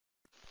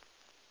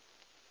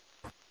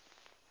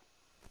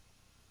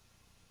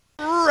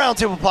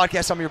Roundtable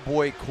Podcast. I'm your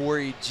boy,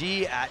 Cory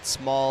G at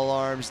Small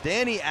Arms,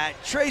 Danny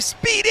at Trey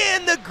Speed,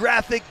 and the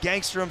graphic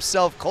gangster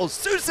himself, Cole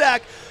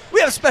Susak. We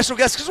have a special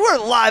guest because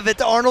we're live at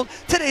the Arnold.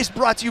 Today's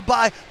brought to you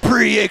by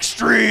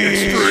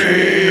Extreme.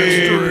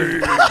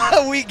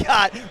 We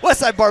got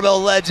Westside Barbell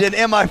legend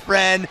and my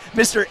friend,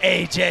 Mr.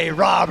 AJ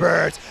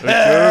Roberts.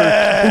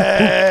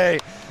 Hey!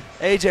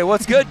 AJ,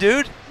 what's good,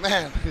 dude?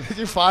 Man,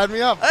 you fired me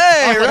up.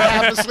 Hey, I was like, I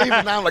have to sleep,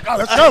 and now I'm like, oh,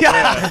 let's go.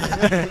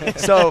 Yeah.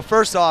 So,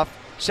 first off,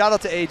 shout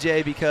out to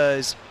AJ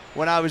because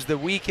when I was the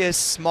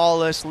weakest,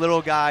 smallest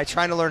little guy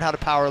trying to learn how to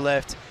power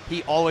lift,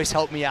 he always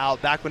helped me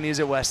out back when he was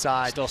at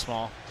Westside. Still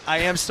small. I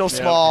am still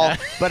small,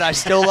 but I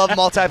still love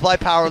multiply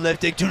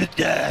powerlifting to the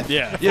death.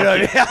 Yeah. You know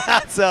what I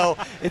mean? So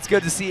it's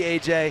good to see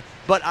AJ.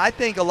 But I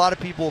think a lot of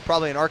people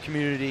probably in our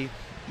community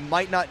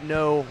might not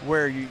know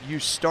where you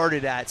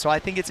started at. So I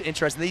think it's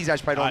interesting. These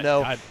guys probably don't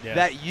know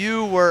that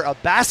you were a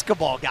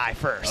basketball guy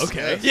first.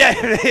 Okay.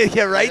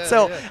 Yeah, right? Yeah,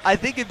 so yeah. I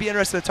think it'd be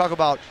interesting to talk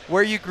about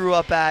where you grew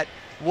up at,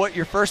 what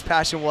your first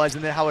passion was,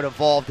 and then how it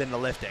evolved into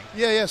lifting.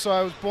 Yeah. So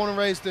I was born and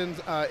raised in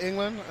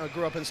England. I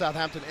grew up in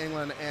Southampton,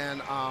 England,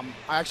 and I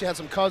actually had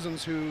some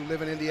cousins who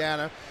live in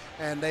Indiana,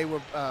 and they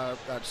were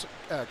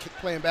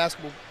playing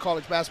basketball,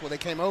 college basketball. They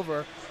came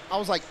over. I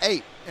was like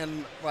 8,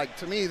 and like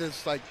to me, this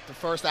is like the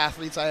first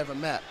athletes I ever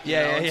met.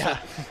 Yeah. So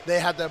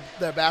they had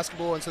their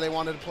basketball, and so they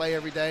wanted to play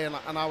every day, and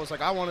I was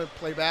like, I want to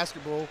play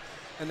basketball.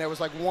 And there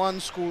was like one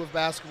school of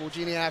basketball,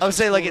 Genie Ashton. I would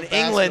say like in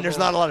England, there's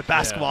not a lot of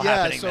basketball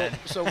happening then.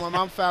 So my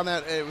mom found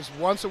that it was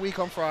once a week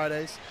on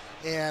Fridays,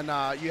 and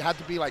you had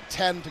to be like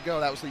 10 to go.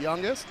 That was the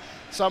youngest.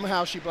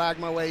 Somehow she blagged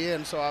my way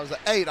in, so I was at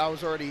 8. I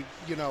was already,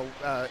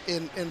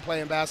 in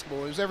playing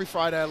basketball. It was every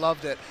Friday. I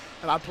loved it,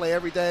 and I'd play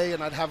every day,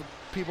 and I'd have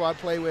people I'd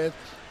play with.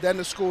 Then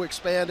the school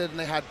expanded, and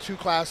they had 2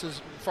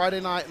 classes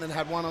Friday night, and then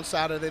had 1 on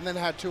Saturday, and then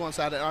had 2 on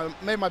Saturday. I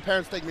made my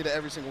parents take me to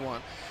every single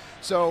one.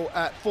 So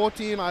at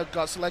 14, I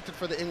got selected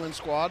for the England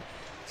squad,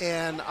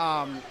 and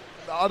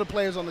the other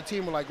players on the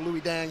team were like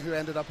Louis Dang, who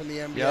ended up in the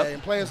NBA,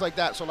 and players like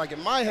that. So like in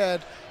my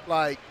head,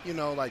 like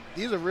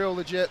these are real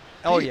legit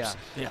peeps. Oh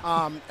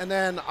yeah. And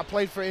then I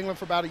played for England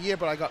for about a year,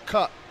 but I got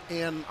cut,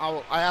 and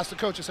I asked the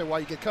coach, I said, "Why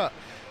you get cut?"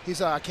 He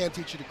said, "I can't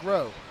teach you to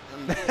grow."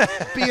 And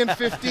being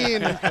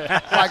 15,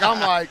 like I'm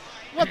like,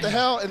 what the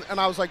hell? And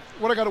I was like,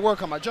 what I got to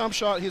work on? My jump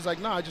shot? He's like,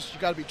 no, you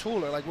got to be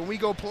taller. Like when we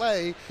go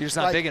play, you're just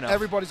not big enough.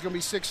 Everybody's going to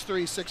be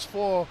 6'3",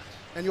 6'4",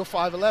 and you're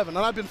 5'11". And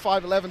I've been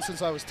 5'11"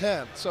 since I was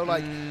 10. So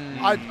like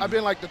I've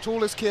been like the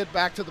tallest kid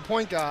back to the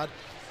point guard.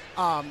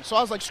 So I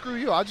was like, screw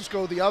you. I'll just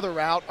go the other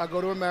route. I'll go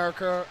to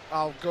America.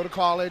 I'll go to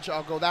college.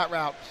 I'll go that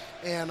route.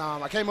 And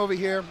I came over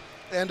here,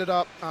 ended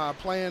up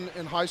playing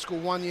in high school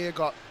 1 year,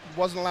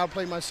 wasn't allowed to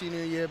play my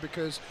senior year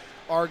because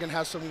Oregon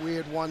has some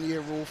weird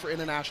 1-year rule for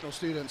international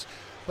students.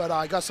 But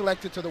I got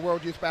selected to the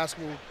World Youth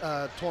Basketball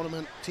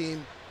Tournament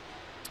team,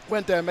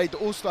 went there, made the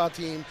All-Star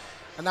team,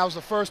 and that was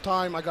the first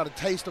time I got a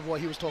taste of what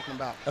he was talking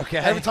about. Okay.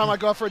 Every time I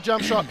go for a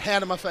jump shot,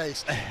 hand in my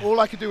face. All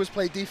I could do was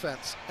play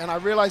defense. And I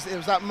realized it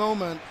was that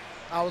moment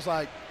I was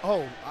like,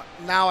 oh,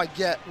 now I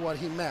get what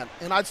he meant.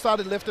 And I'd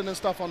started lifting and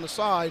stuff on the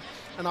side,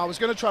 and I was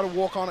going to try to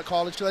walk on at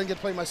college because I didn't get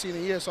to play my senior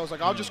year. So I was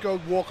like, I'll just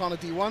go walk on a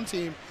D1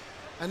 team.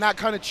 And that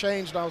kind of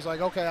changed. I was like,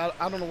 okay,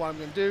 I don't know what I'm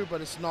going to do,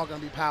 but it's not going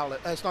to be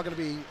it's not going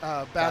to be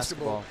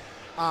basketball.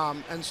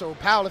 And so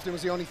powerlifting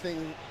was the only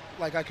thing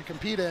like I could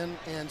compete in,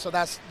 and so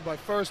that's my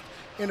first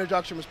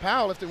introduction was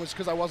powerlifting, was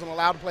because I wasn't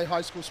allowed to play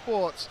high school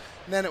sports.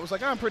 And then it was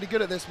like, I'm pretty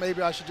good at this,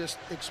 maybe I should just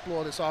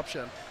explore this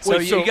option. So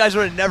you guys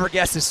would have never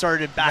guessed it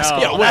started in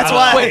basketball. No.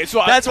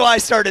 That's why I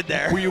started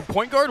there. Were you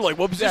point guard? Like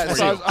what position were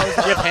you? I was,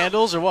 Do you have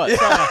handles or what?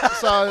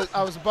 So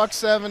I was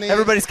 $170.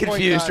 Everybody's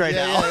confused right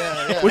now.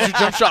 Yeah. Was your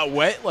jump shot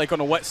wet? Like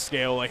on a wet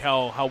scale? Like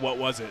how wet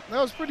was it?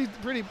 That was pretty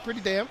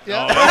damp.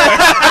 Yeah.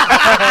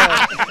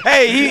 Oh.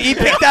 Hey, he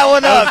picked that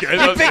one up. He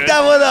picked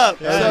that one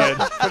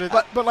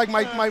up. But like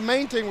my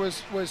main thing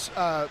was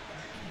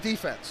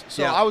defense.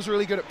 So I was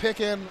really good at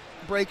picking,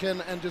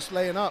 breaking, and just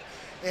laying up.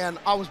 And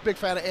I was a big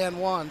fan of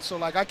And1. So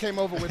like I came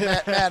over with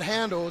mad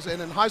handles,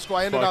 and in high school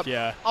I ended up.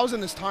 I was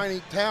in this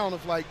tiny town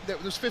of like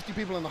there's 50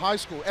 people in the high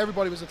school.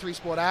 Everybody was a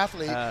 3-sport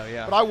athlete.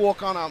 But I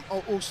walk on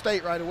all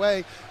state right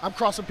away. I'm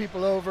crossing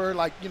people over,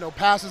 like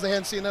passes they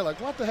hadn't seen. They're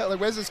like, what the hell? Like,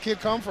 where's this kid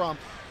come from?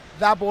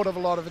 That brought up a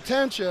lot of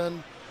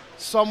attention.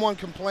 Someone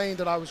complained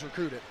that I was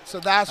recruited, so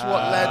that's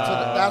what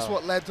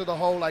led to the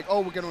whole like, oh,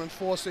 we're going to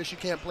enforce this. You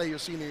can't play your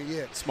senior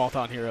year. Small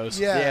town heroes.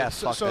 Yeah.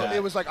 Fuck so that.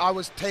 it was like I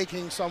was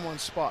taking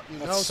someone's spot.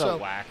 That's so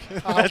whack.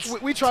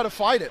 We try to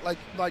fight it.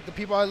 Like the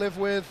people I live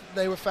with,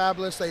 they were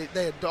fabulous. They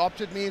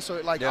adopted me,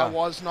 so I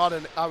was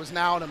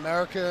now an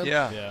American.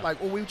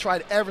 Like we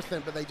tried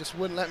everything, but they just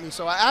wouldn't let me.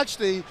 So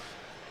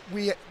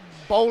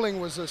bowling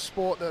was a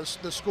sport that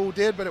the school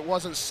did, but it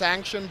wasn't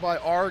sanctioned by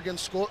Oregon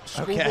school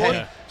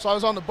board. So I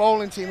was on the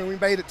bowling team, and we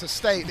made it to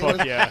state.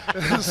 Fuck yeah.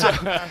 so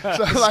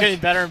It's like, getting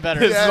better and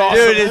better. This is Yeah,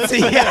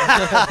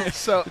 awesome. Dude, it's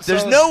so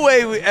there's no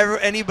way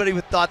anybody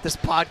would thought this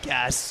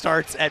podcast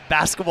starts at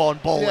basketball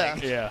and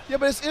bowling. Yeah. Yeah,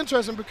 but it's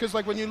interesting because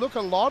like when you look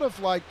at a lot of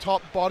like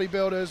top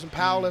bodybuilders and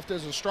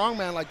powerlifters and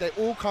strongman, like they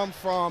all come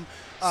from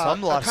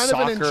Some love kind of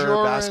an soccer,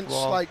 endurance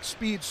basketball. like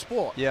speed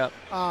sport. Yeah.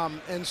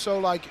 And so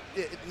like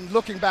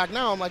looking back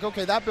now, I'm like,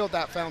 okay, that built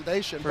that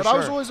foundation. For But I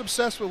was sure. always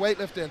obsessed with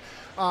weightlifting.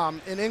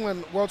 In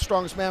England, World's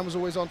Strongest Man was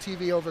always on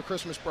TV over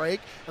Christmas break,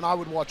 and I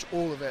would watch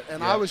all of it.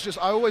 And Yeah.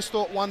 I always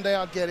thought one day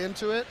I'd get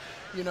into it,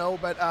 you know.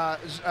 But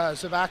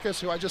Zavakis,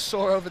 who I just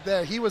saw over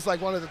there, he was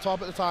like one of the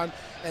top at the time,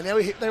 and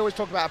they always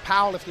talk about a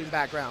powerlifting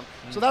background.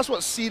 So that's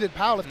what seeded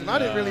powerlifting. I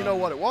didn't really know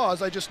what it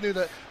was. I just knew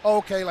that,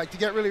 okay, like to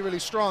get really, really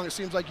strong, it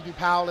seems like you do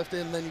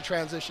powerlifting, and then you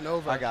transition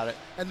over. I got it.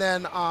 And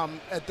then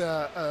at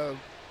the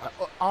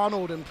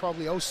Arnold in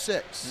probably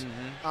 06,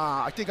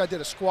 I think I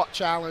did a squat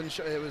challenge.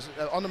 It was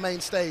on the main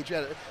stage. We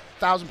had a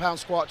 1,000-pound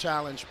squat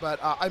challenge, but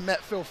I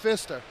met Phil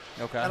Pfister.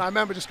 Okay. And I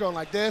remember just going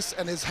like this,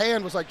 and his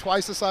hand was like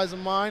twice the size of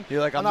mine.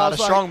 You're like, I'm And I not a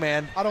was strong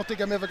man. I don't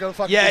think I'm ever going to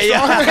fucking Yeah, be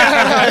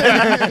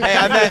yeah. strong. Hey,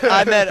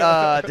 I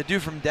met the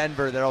dude from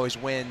Denver that always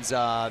wins.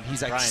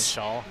 He's like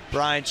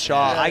Brian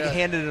Shaw. Yeah, I yeah.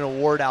 handed an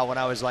award out when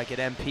I was like at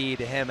MP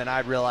to him, and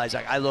I realized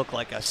like I look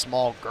like a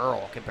small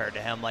girl compared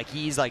to him. Like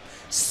he's like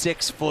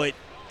 6'8",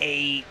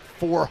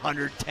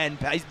 410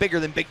 pounds. He's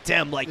bigger than Big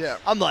Tim. Like Yeah.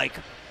 I'm like,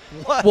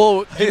 what?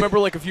 Well, do you remember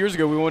like a few years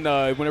ago we went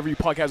whenever you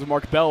podcast with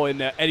Mark Bell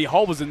and Eddie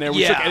Hall was in there.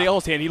 We shook Yeah. Eddie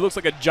Hall's hand. He looks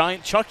like a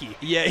giant Chucky.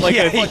 Yeah, like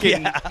yeah, a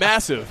fucking yeah.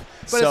 massive.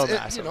 But so it's,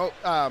 massive. you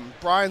know,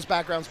 Brian's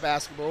background's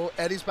basketball,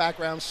 Eddie's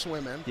background's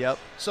swimming. Yep.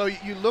 So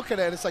you look at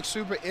it, it's like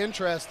super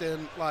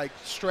interesting, like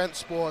strength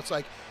sports,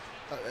 like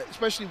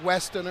especially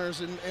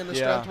Westerners in the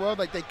strength world,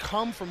 like they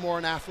come from more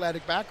an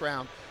athletic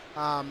background.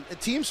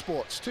 Team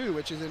sports too,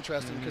 which is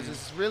interesting because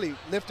it's really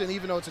lifting,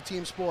 even though it's a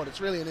team sport,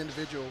 it's really an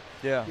individual,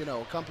 you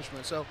know,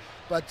 accomplishment. So,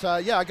 but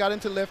yeah, I got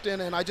into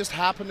lifting, and I just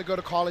happened to go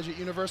to college at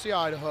University of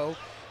Idaho.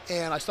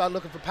 And I started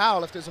looking for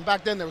powerlifters, and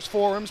back then there was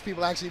forums.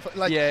 People actually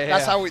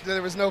that's how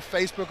there was no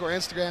Facebook or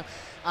Instagram.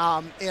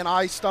 And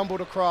I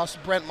stumbled across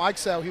Brent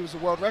Mikesell. He was the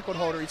world record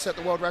holder. He set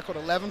the world record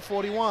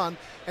 11:41,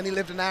 and he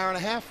lived an hour and a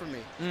half from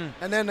me.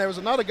 And then there was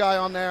another guy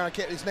on there.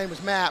 His name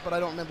was Matt, but I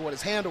don't remember what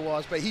his handle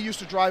was. But he used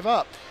to drive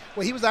up.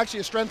 Well, he was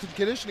actually a strength and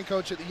conditioning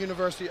coach at the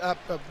University of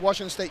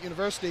Washington State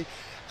University.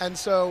 And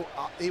so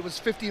it was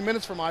 15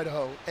 minutes from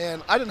Idaho,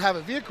 and I didn't have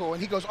a vehicle.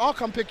 And he goes, "I'll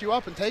come pick you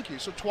up and take you."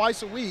 So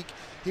twice a week,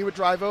 he would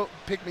drive out,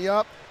 pick me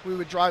up. We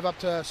would drive up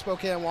to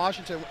Spokane,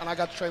 Washington, and I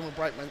got to train with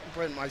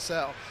Brent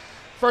myself.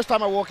 First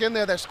time I walk in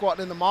there, they're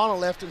squatting in the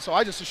monolift, and so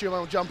I just assume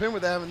I'll jump in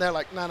with them, and they're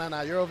like,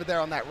 no, you're over there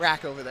on that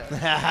rack over there.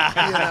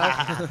 You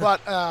know? But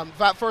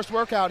that first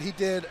workout, he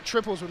did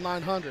triples with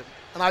 900,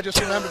 and I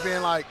just remember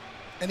being like,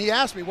 and he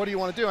asked me, "What do you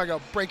want to do?" I go,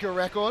 "Break your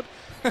record."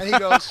 And he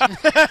goes,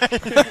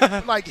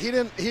 like he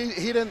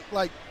didn't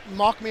like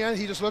mock me, and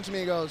he just looks at me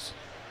and goes,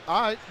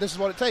 "All right, this is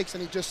what it takes."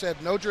 And he just said,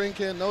 "No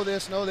drinking, no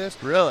this, no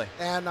this." Really?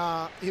 And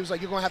he was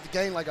like, "You're going to have to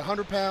gain like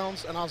 100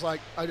 pounds." And I was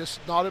like, I just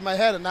nodded my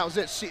head, and that was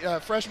it.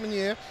 Freshman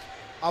year,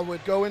 I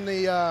would go in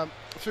the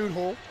food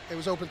hall. It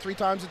was open 3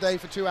 times a day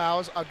for 2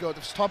 hours. I'd go at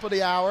the top of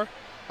the hour.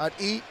 I'd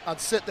eat.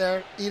 I'd sit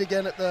there, eat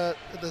again at the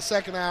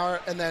second hour,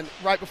 and then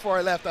right before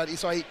I left, I'd eat.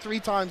 So I ate 3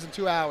 times in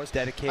 2 hours.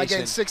 Dedication. I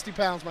gained 60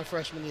 pounds my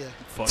freshman year.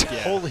 Fuck yeah.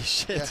 Holy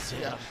shit.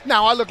 Yeah.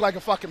 Now I look like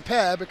a fucking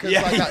pear because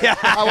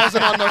I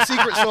wasn't on no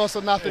secret sauce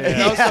or nothing. You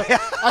know? So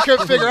I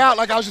couldn't figure out,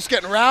 like I was just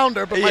getting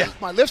rounder, but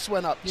my lifts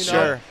went up. You know.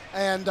 Sure.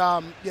 And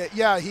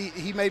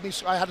he made me.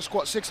 I had to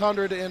squat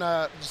 600 in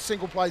a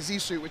single ply Z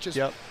suit, which is.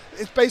 Yep.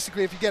 It's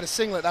basically, if you get a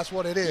singlet, that's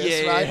what it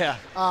is, right?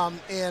 Yeah.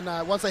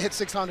 And once I hit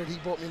 600, he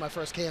bought me my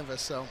first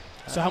canvas. So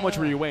So how much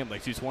were you weighing?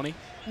 Like 220?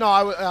 no,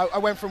 I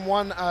went from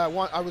when I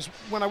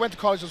went to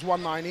college, it was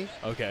 190.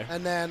 Okay.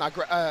 And then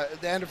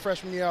at the end of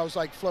freshman year, I was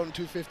like floating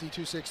 250,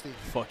 260.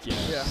 Fuck yeah.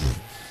 Yeah.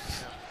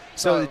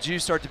 So did you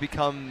start to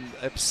become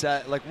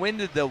upset? Like, when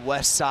did the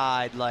West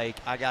Side, like,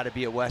 I got to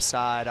be at West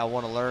Side, I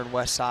want to learn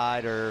West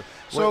Side, or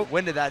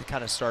when did that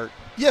kind of start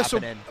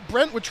happening? So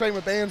Brent would train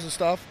with bands and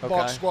stuff, Okay.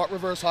 box, squat,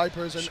 reverse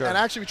hypers, and, Sure. and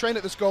actually we trained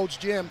at this Gold's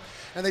Gym,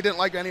 and they didn't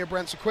like any of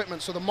Brent's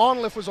equipment. So the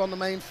monolift was on the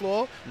main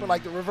floor, but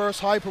like the reverse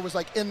hyper was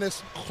like in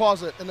this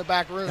closet in the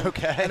back room,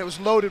 Okay. and it was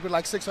loaded with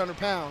like 600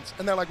 pounds.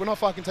 And they're like, "We're not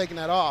fucking taking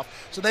that off."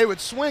 So they would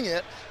swing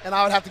it, and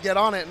I would have to get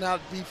on it, and I'd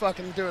be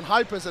fucking doing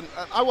hypers, and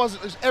I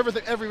wasn't. It was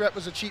everything. Every rep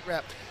was a cheat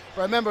rep.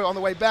 But I remember on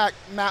the way back,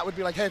 Matt would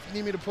be like, "Hey, if you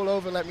need me to pull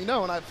over, let me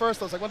know." And at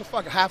first I was like, "What the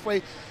fuck?"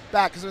 Halfway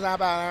back, because it was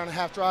about an hour and a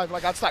half drive,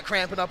 like I'd start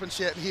cramping up and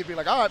shit, and he'd be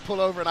like, "All right, pull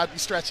over," and I'd be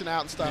stretching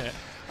out and stuff.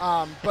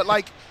 Yeah. But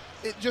like,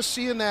 just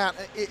seeing that,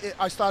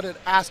 I started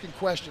asking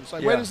questions.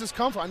 Like, where does this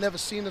come from? I've never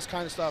seen this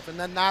kind of stuff. And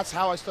then that's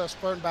how I started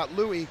learning about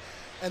Louis.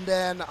 And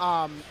then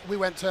we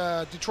went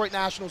to Detroit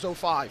Nationals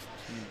 05.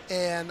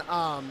 And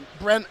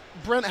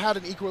Brent had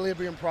an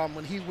equilibrium problem.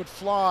 When he would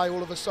fly,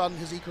 all of a sudden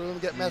his equilibrium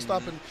would get messed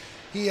up, and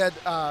he had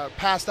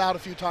passed out a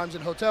few times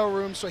in hotel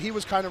rooms, so he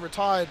was kind of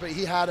retired, but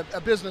he had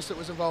a business that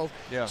was involved.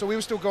 Yeah. So we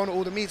were still going to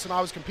all the meets, and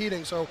I was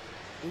competing. So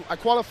I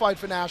qualified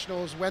for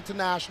nationals, went to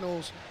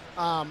nationals,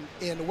 and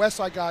the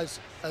Westside guys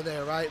are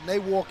there, right? And they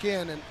walk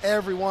in, and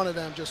every one of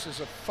them just is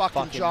a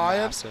fucking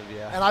giant. Massive,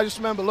 yeah. And I just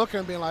remember looking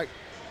and being like,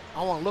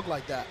 I want to look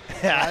like that.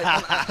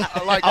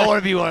 Right? I want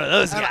to be one of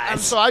those guys. And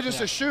so I just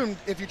assumed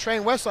if you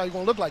train Westside, you're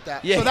going to look like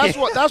that. Yeah,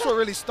 so that's what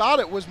really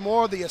started, was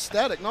more the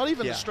aesthetic, not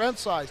even the strength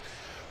size,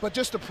 but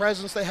just the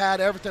presence they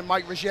had, everything.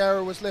 Mike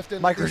Ruggiero was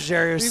lifting. Mike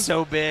Ruggiero is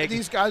so big.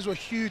 These guys were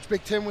huge.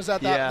 Big Tim was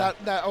at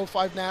that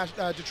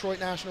 05 Detroit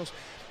Nationals.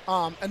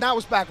 And that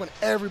was back when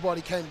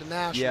everybody came to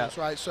nationals,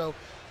 right? So,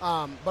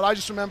 but I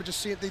just remember just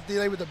seeing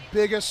they were the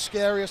biggest,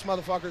 scariest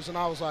motherfuckers, and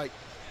I was like,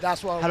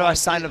 that's what. How do I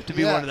sign up to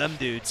be one of them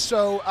dudes?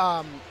 So,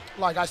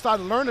 like I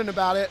started learning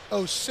about it.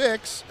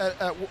 06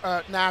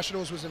 at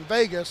Nationals was in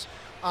Vegas,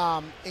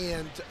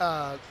 and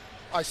I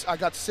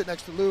got to sit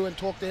next to Lou and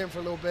talk to him for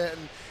a little bit.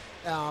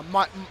 And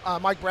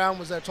Mike Brown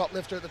was their top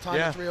lifter at the time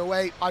at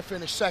 308. I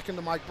finished second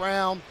to Mike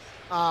Brown.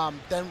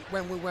 Then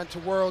when we went to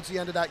Worlds, the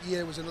end of that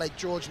year was in Lake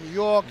George, New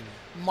York.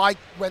 Mike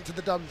went to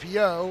the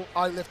WPO.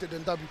 I lifted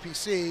in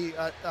WPC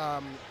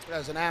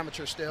as an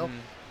amateur still.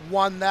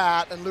 Won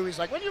that, and Louis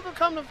like, when you gonna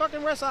come to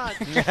fucking Westside?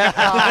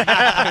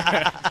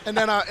 And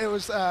then it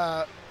was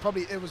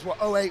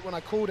 08 when I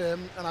called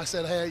him, and I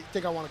said, hey, you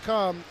think I want to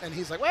come? And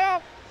he's like,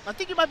 well, I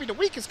think you might be the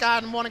weakest guy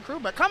in the morning crew,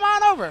 but come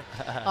on over.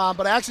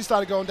 But I actually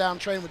started going down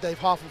and training with Dave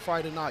Hoffman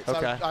Friday nights.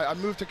 Okay. I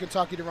moved to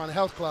Kentucky to run a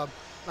health club,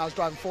 and I was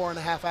driving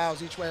 4.5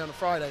 hours each way on a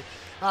Friday.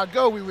 I'd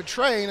go, we would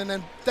train, and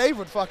then Dave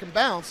would fucking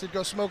bounce. He'd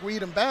go smoke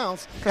weed and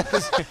bounce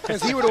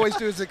because he would always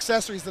do his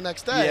accessories the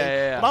next day.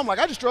 Yeah. But I'm like,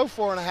 I just drove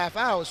 4.5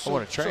 hours. So, I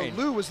want to train.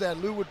 So Lou was there.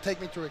 Lou would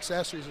take me through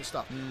accessories and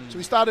stuff. So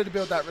we started to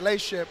build that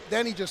relationship.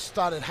 Then he just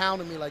started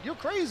hounding me like, you're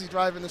crazy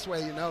driving this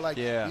way, you know? Like,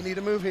 you need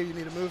to move here, you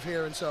need to move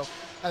here. And so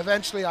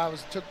eventually I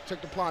took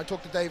the plan. I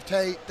talked to Dave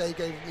Tate. They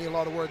gave me a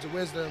lot of words of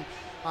wisdom.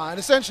 And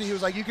essentially, he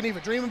was like, you can either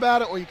dream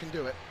about it or you can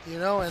do it, you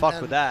know? And, Fuck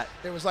with that.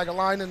 It was like a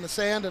line in the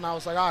sand, and I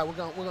was like, all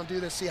right, we're gonna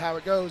do this, see how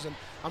it goes. And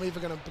I'm either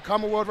going to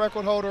become a world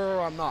record holder or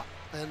I'm not.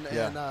 And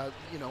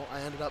you know, I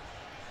ended up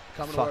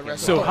becoming a world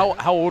record holder. So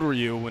how old were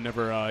you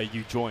whenever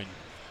you joined?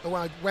 When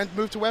I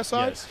moved to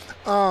Westside? Yes.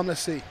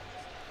 Let's see.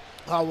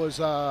 I was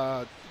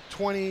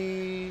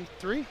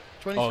 23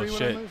 when I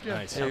moved. Yeah.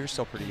 Nice. Yeah, you're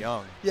still pretty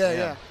young.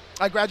 Yeah.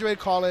 I graduated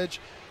college.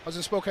 I was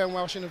in Spokane,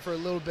 Washington for a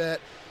little bit.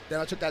 Then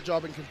I took that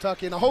job in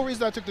Kentucky, and the whole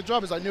reason I took the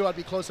job is I knew I'd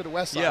be closer to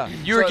Westside. Yeah,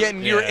 you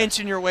were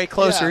inching your way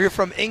closer. Yeah. You're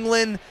from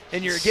England,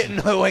 and you're getting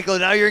away close.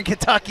 Now you're in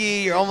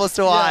Kentucky. You're almost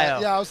to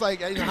Ohio. Yeah, I was like,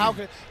 you know, how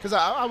could? Because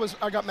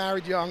I got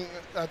married young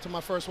to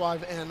my first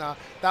wife, and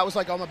that was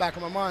like on the back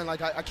of my mind.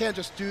 Like I can't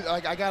just do.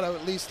 Like I gotta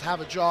at least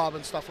have a job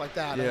and stuff like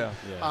that.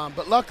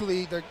 But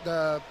luckily,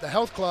 the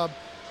health club,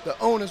 the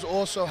owners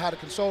also had a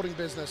consulting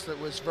business that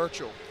was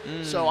virtual.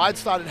 So I'd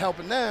started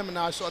helping them, and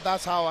I saw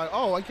that's how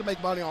I can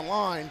make money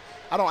online.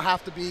 I don't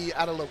have to be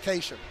at a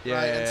location,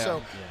 right?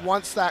 So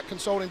once that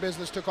consulting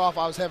business took off,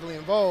 I was heavily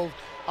involved.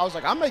 I was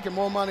like, I'm making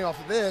more money off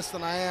of this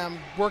than I am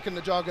working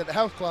the job at the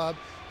health club.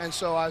 And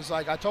so I was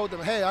like, I told them,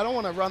 hey, I don't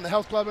want to run the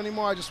health club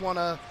anymore. I just want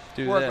to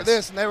work with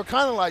this. And they were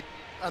kind of like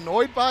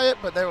annoyed by it,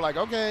 but they were like,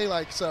 okay,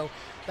 like so.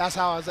 That's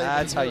how I was able to do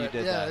it. That's how you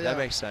did that. That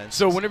makes sense.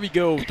 So whenever you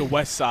go to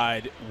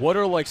Westside, what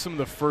are like some of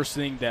the first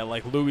thing that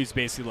like Louis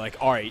basically like,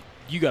 all right,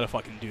 you got to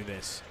fucking do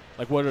this?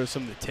 Like what are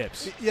some of the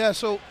tips? Yeah,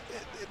 so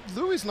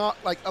Louis not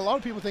like a lot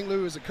of people think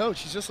Louis is a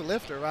coach. He's just a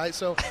lifter, right?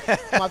 So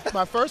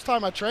my first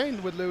time I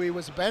trained with Louis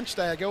was a bench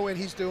day. I go in,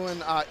 he's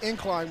doing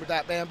incline with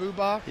that bamboo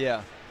bar.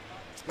 Yeah.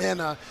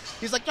 And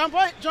he's like, jump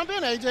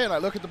in, AJ. And I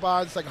look at the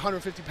bar. It's like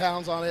 150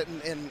 pounds on it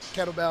and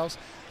kettlebells.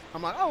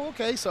 I'm like, oh,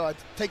 okay. So I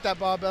take that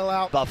barbell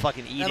out. About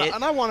fucking eat it.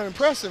 And I want to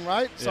impress him,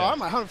 right? So I'm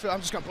like, I'm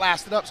just going to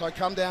blast it up. So I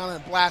come down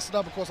and blast it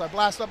up. Of course, I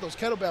blast up. Those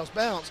kettlebells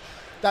bounce.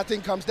 That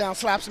thing comes down,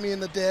 slaps me in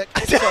the dick.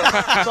 So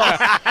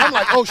I'm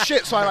like, oh,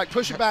 shit. So I, like,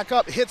 push it back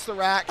up. It hits the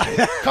rack.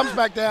 Comes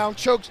back down,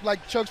 chokes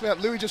me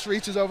up. Louis just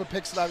reaches over,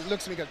 picks it up,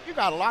 looks at me and goes, you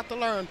got a lot to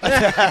learn.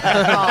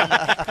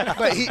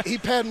 But he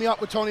paired me up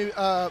with Tony.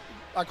 I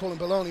call him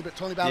Baloney, but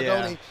Tony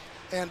Balagoni. Yeah.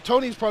 And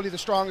Tony's probably the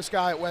strongest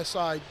guy at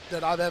Westside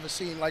that I've ever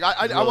seen. Like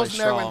I wasn't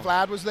there when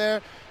Vlad was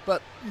there,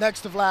 but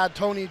next to Vlad,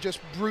 Tony just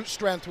brute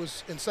strength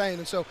was insane.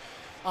 And so,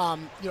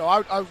 you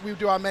know, we would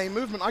do our main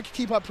movement. I could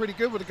keep up pretty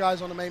good with the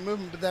guys on the main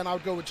movement, but then I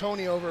would go with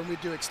Tony over and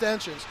we'd do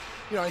extensions.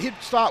 You know, he'd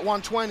start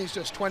 120s,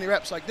 just 20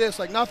 reps like this,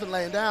 like nothing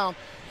laying down.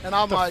 And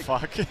I'm like, so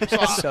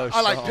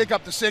I like pick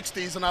up the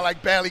 60s and I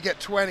like barely get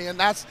 20. And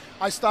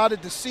I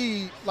started to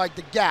see like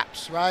the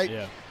gaps, right?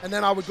 Yeah. And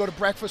then I would go to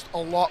breakfast a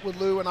lot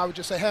with Lou and I would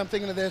just say, hey, I'm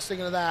thinking of this,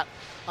 thinking of that.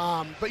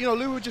 But, you know,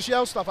 Lou would just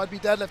yell stuff. I'd be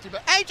deadlifting,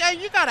 but AJ,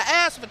 you got an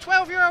ass of a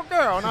 12-year-old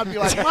girl. And I'd be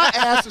like, my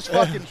ass is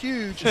fucking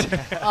huge.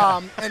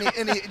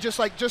 And he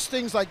just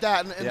things like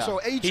that. And so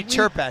he'd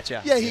chirp at you.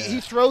 Yeah,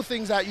 he'd throw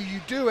things at you. You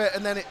do it,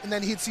 and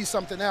then he'd see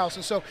something else.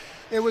 And so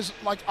it was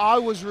like I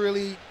was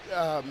really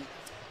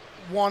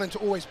wanting to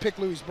always pick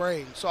Louis'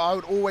 brain. So I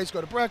would always go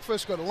to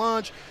breakfast, go to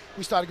lunch.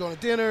 We started going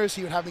to dinners.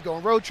 He would have me go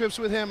on road trips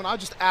with him, and I'd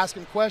just ask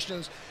him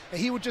questions, and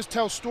he would just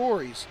tell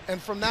stories.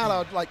 And from that,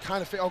 I'd like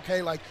kind of feel,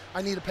 okay, like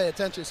I need to pay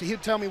attention. So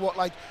he'd tell me what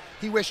like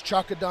he wished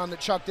Chuck had done that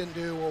Chuck didn't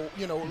do,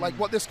 or like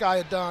what this guy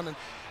had done,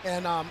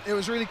 and it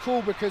was really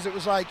cool because it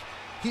was like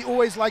he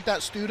always liked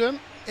that student,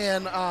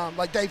 and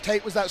like Dave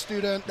Tate was that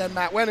student, then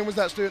Matt Wenning was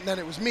that student, and then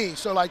it was me.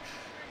 So like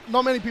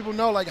not many people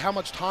know like how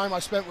much time I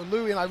spent with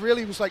Louis, and I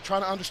really was like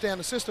trying to understand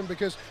the system,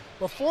 because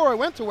before I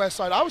went to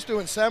Westside, I was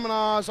doing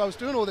seminars, I was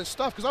doing all this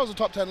stuff because I was a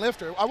top 10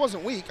 lifter. I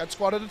wasn't weak. I'd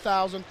squatted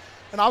 1,000,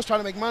 and I was trying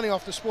to make money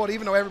off the sport,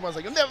 even though everyone's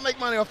like, you'll never make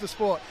money off the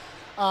sport.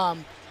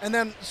 And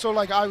then so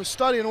like I was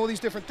studying all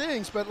these different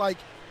things, but like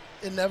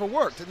it never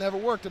worked. It never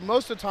worked. And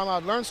most of the time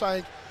I'd learn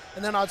something,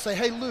 and then I'd say,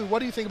 hey Lou, what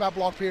do you think about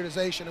block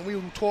periodization? And we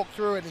would talk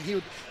through it, and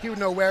he would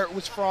know where it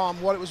was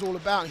from, what it was all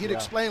about. And he'd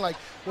explain like,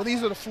 well,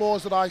 these are the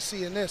flaws that I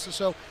see in this. And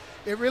so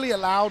it really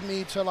allowed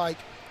me to like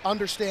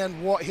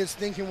understand what his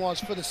thinking was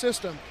for the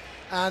system.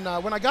 And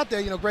when I got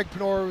there, Greg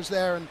Penora was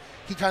there, and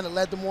he kind of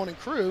led the morning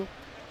crew,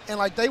 and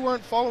like they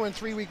weren't following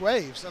 3-week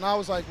waves. And I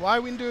was like, why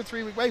are we doing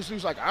 3-week waves? He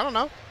was like, I don't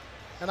know.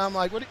 And I'm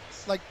like, what?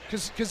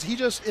 Because he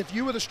just, if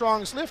you were the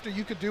strongest lifter,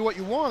 you could do what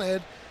you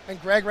wanted. And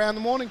Greg ran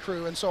the morning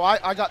crew. And so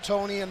I got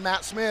Tony and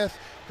Matt Smith,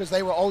 because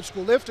they were old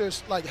school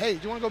lifters, like, hey,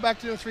 do you want to go back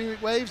to doing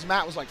 3-week waves?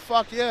 Matt was like,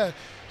 fuck yeah.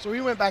 So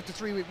we went back to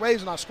 3-week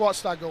waves, and our squats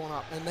started going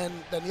up. And then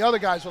the other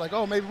guys were like,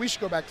 oh, maybe we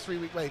should go back to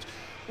 3-week waves.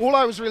 All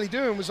I was really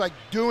doing was like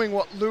doing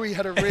what Louis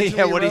had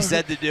originally what he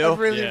said to do.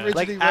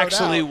 Like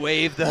actually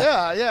wave the.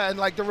 Yeah, and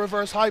like the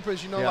reverse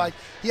hypers, like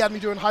he had me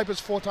doing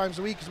hypers 4 times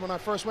a week, because when I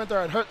first went there,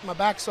 I'd hurt my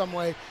back some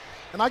way.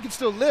 And I could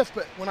still lift,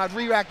 but when I'd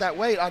re-rack that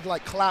weight, I'd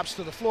like collapse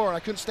to the floor, and I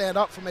couldn't stand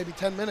up for maybe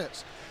 10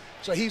 minutes.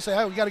 So he'd say,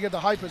 hey, we got to get the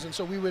hypers. And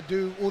so we would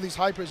do all these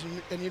hypers,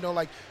 and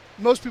like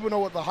most people know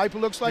what the hyper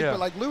looks like, but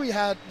like Louis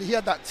had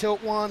that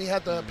tilt one, he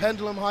had the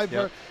pendulum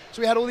hyper.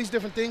 So he had all these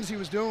different things he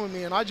was doing with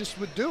me, and I just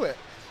would do it.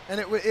 And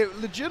it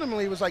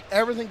legitimately was like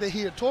everything that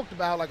he had talked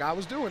about, like I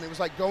was doing. It was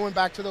like going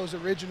back to those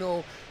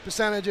original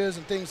percentages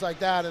and things like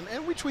that.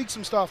 And we tweaked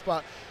some stuff,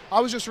 but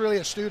I was just really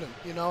a student,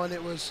 and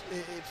it was,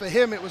 for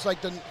him, it was like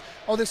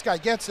this guy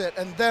gets it.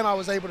 And then I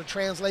was able to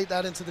translate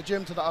that into the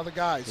gym to the other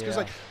guys. Because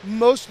like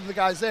most of the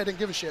guys there didn't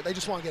give a shit. They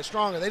just want to get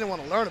stronger. They didn't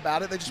want to learn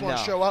about it. They just want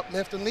to show up,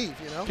 lift, and leave,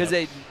 Because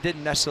they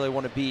didn't necessarily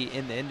want to be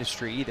in the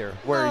industry either,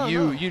 where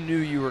you knew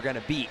you were going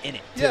to be in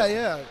it, too.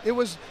 Yeah. It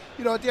was,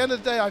 at the end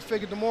of the day, I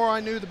figured the more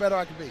I knew, the better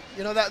I could be.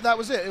 That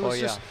was it. It was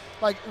just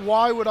like,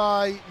 why would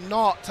I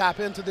not tap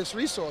into this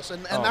resource?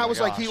 And that was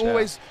like,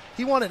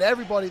 he wanted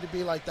everybody to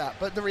be like that.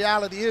 But the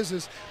reality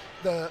is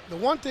the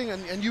one thing,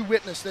 and you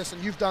witnessed this,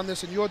 and you've done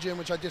this in your gym,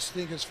 which I just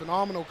think is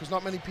phenomenal, because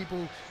not many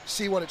people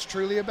see what it's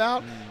truly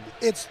about.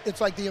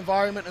 It's like the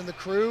environment and the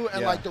crew,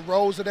 and like the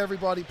roles that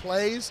everybody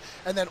plays,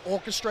 and then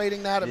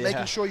orchestrating that and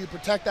making sure you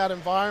protect that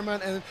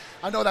environment. And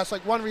I know that's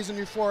like one reason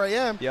you're 4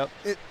 a.m.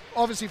 It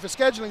obviously for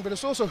scheduling, but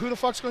it's also who the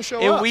fuck's going to show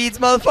up. It weeds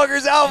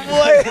motherfuckers out,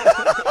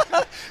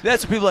 boy.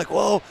 That's what people are like,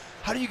 whoa,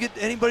 how do you get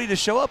anybody to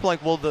show up?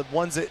 Like, well, the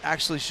ones that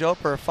actually show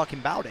up are fucking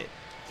about it.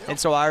 And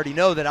so I already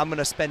know that I'm going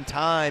to spend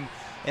time,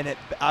 and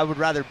I would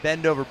rather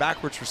bend over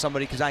backwards for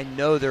somebody because I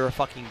know they're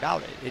fucking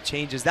about it. It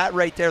changes. That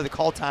right there, the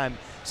call time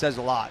says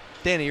a lot.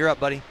 Danny, you're up,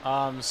 buddy.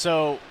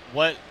 So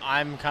what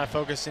I'm kind of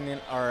focusing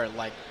in, or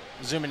like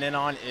zooming in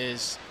on,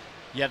 is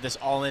you have this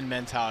all-in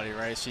mentality,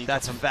 right? So you go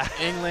from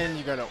England,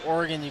 you go to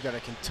Oregon, you go to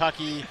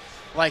Kentucky.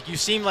 Like, you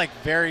seem like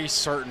very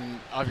certain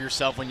of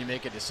yourself when you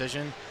make a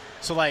decision.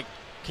 So like,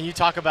 can you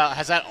talk about,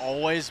 has that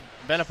always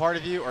been a part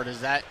of you, or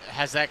has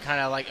that kind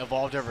of like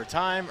evolved over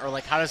time, or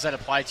like how does that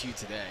apply to you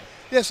today?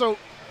 Yeah, so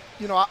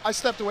I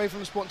stepped away from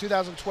the sport in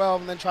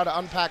 2012 and then tried to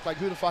unpack like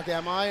who the fuck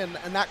am I, and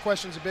that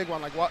question's a big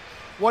one. Like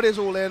what is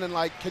all in, and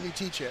like can you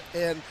teach it?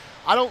 And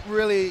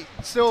I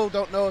still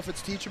don't know if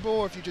it's teachable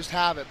or if you just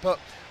have it. But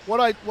what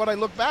I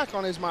look back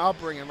on is my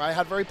upbringing. Right? I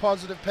had very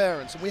positive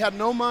parents, and we had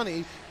no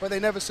money, but they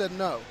never said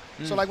no.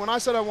 So like when I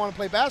said I want to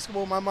play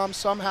basketball, my mom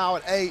somehow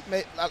at 8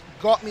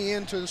 got me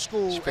into the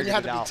school, and you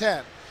had to be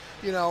 10.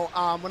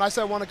 When I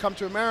said I want to come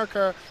to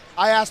America,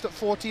 I asked at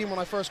 14 when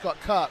I first got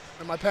cut,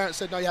 and my parents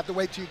said, no, you have to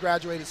wait till you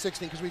graduate at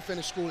 16, because we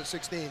finished school at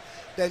 16,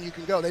 then you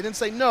can go. They didn't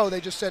say no,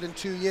 they just said in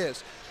 2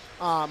 years.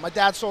 My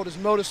dad sold his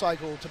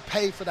motorcycle to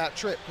pay for that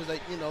trip,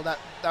 because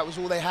that was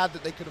all they had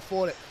that they could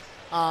afford it.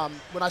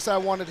 When I said I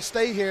wanted to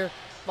stay here,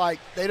 like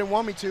they didn't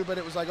want me to, but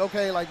it was like,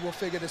 okay, like we'll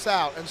figure this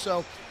out. And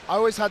so I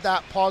always had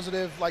that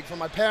positive, like from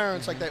my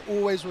parents, like they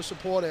always were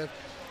supportive.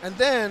 And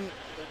then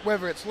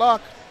whether it's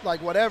luck, like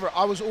whatever,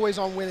 I was always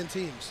on winning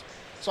teams.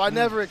 So I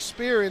never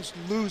experienced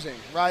losing,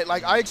 right?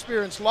 Like I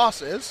experienced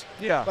losses,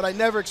 but I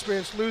never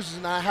experienced losers,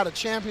 and I had a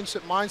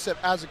championship mindset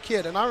as a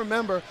kid. And I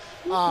remember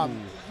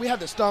we had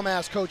this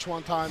dumbass coach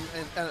one time,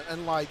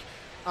 and like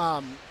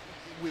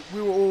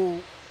we were all,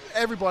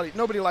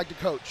 nobody liked to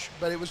coach,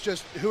 but it was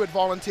just who had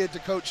volunteered to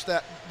coach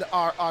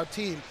our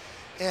team,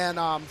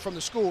 and from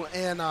the school,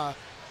 and I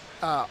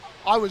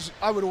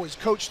would always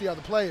coach the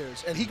other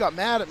players, and he got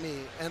mad at me,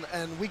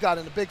 and we got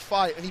in a big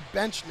fight, and he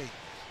benched me.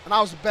 and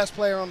I was the best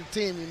player on the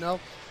team, you know.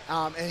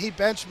 And he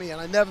benched me,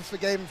 and I never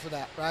forgave him for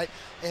that, right?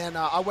 And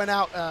I went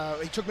out.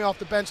 He took me off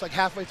the bench like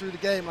halfway through the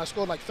game, and I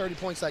scored like 30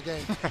 points that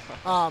game.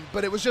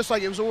 But it was just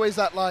like, it was always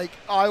that, like,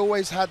 I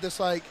always had this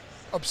like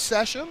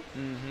obsession,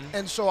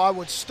 and so I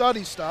would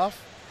study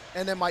stuff,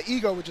 and then my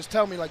ego would just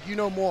tell me like, you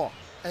know more.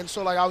 And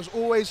so, like, I was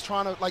always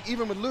trying to, like,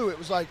 even with Lou, it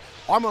was like,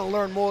 I'm going to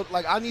learn more.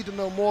 Like, I need to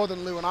know more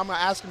than Lou, and I'm going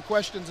to ask him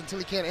questions until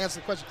he can't answer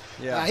the question.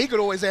 Yeah. He could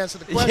always answer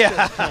the question.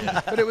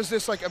 But it was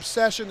this, like,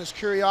 obsession, this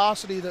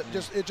curiosity that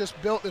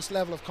just built this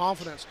level of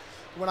confidence.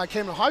 When I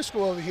came to high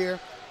school over here,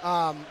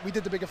 we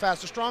did the Bigger,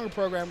 Faster, Stronger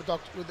program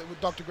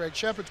with Dr. Greg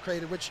Shepard's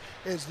created, which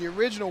is the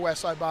original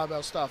Westside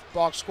Barbell stuff.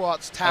 Box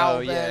squats,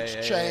 towel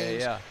bench,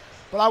 chains.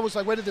 But I was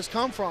like, where did this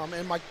come from?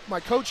 And my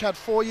coach had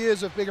 4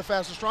 years of Bigger,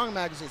 Faster, Stronger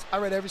magazines. I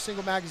read every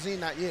single magazine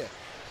that year.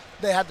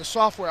 They had the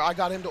software. I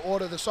got him to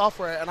order the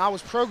software, and I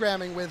was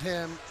programming with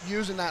him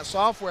using that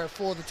software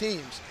for the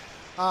teams.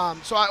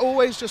 So I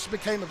always just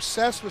became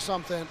obsessed with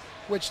something,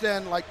 which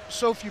then, like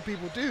so few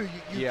people do,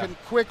 you can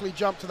quickly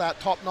jump to that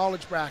top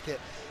knowledge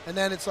bracket. And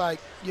then it's like,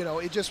 you know,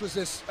 it just was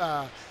this,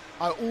 I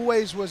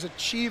always was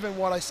achieving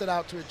what I set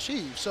out to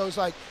achieve. So it's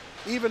like,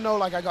 even though,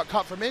 like, I got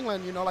cut from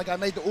England, you know, like, I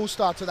made the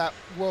All-Star to that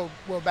World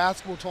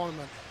Basketball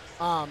Tournament.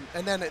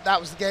 And then that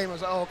was the game. I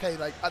was like, oh, okay,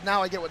 like,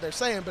 now I get what they're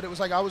saying. But it was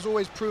like I was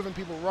always proving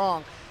people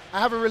wrong. I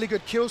have a really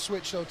good kill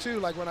switch, though, too.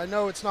 Like, when I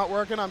know it's not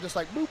working, I'm just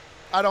like, boop.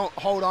 I don't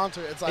hold on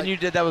to it. It's like, and you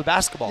did that with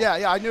basketball.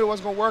 Yeah, I knew it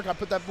wasn't going to work. I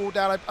put that ball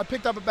down. I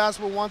picked up a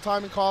basketball one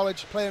time in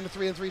college, playing in the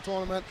 3-on-3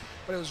 tournament,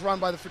 but it was run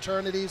by the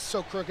fraternities.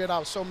 So crooked. I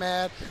was so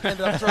mad. I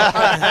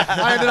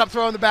ended up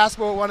throwing the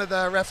basketball at one of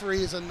the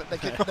referees, and they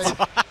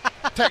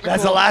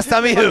That's the last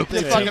time he hooped.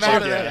 They fucking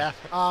out of there.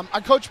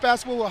 I coached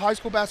basketball, high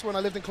school basketball, and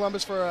I lived in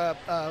Columbus for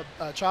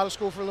a charter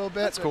school for a little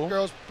bit. That's cool.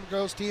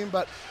 Girls team.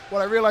 But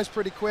what I realized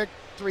pretty quick,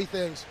 3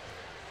 things.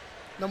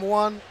 Number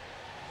one,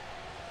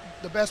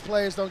 the best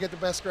players don't get the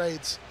best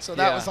grades. So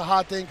that was a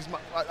hard thing, because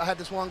I had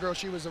this one girl,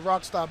 she was a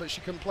rock star, but she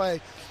couldn't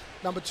play.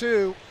 Number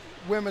 2,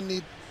 women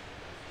need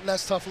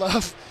less tough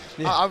love.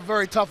 I'm a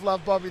very tough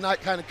love Bobby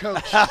Knight kind of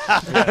coach.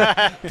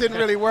 Didn't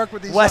really work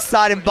with these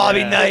Westside and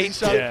Bobby Knight. Girls.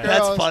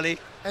 That's funny.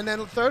 And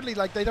then thirdly,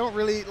 like, they don't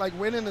really, like,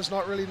 winning is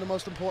not really the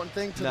most important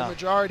thing to the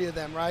majority of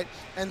them, right?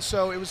 And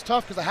so it was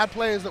tough, because I had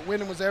players that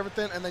winning was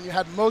everything, and then you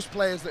had most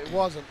players that it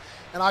wasn't.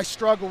 And I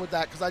struggle with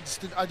that,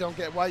 because I don't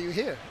get why you're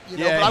here. You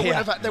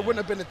know, but there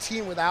wouldn't have been a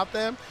team without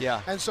them.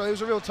 Yeah. And so it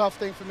was a real tough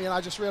thing for me, and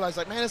I just realized,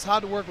 like, man, it's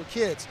hard to work with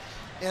kids.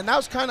 And that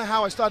was kind of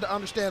how I started to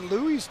understand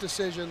Louis'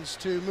 decisions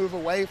to move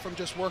away from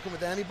just working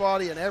with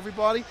anybody and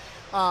everybody.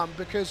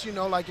 Because, you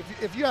know, like,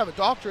 if you have a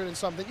doctorate in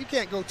something, you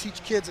can't go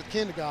teach kids at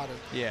kindergarten.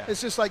 Yeah.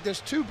 It's just like there's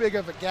too big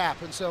of a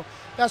gap. And so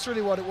that's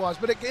really what it was.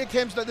 But it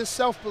came to this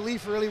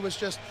self-belief really was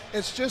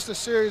it's just a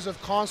series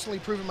of constantly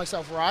proving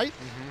myself right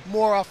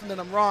more often than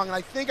I'm wrong. And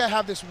I think I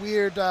have this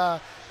weird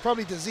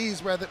probably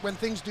disease where when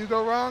things do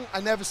go wrong,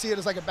 I never see it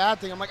as like a bad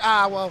thing. I'm like,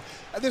 well,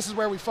 this is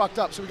where we fucked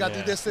up, so we got to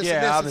do this, and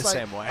this. I'm it's the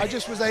like, same way. I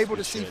just was able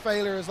to see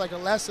failure as like a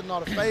lesson,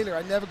 not a failure.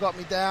 I never got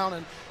me down,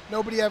 and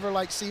nobody ever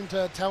like seemed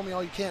to tell me,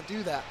 oh, you can't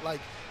do that. Like,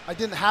 I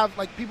didn't have,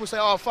 like, people say,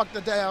 oh, fuck the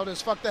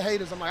doubters, fuck the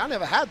haters. I'm like, I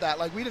never had that.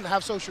 Like, we didn't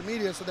have social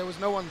media, so there was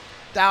no one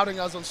doubting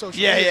us on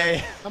social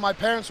media. And my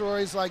parents were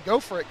always like,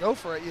 go for it,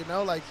 you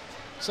know, like,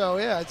 so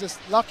yeah, it's just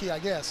lucky, I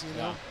guess, you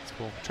know. It's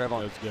cool.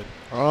 Trayvon. That's good.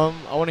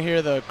 I want to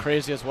hear the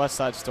craziest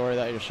Westside story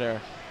that you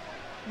share.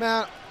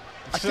 Man,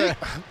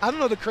 I don't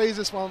know the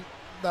craziest one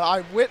that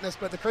I witnessed,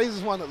 but the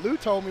craziest one that Lou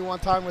told me one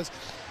time was,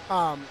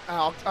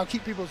 I'll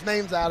keep people's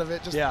names out of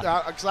it, just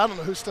because I don't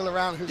know who's still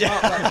around, who's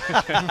not.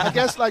 But I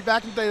guess, like,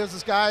 back in the day, there was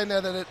this guy in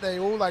there that they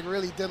all like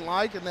really didn't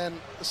like, and then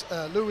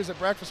Lou was at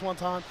breakfast one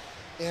time,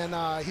 and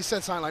he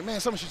said something like, "Man,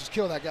 someone should just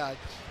kill that guy."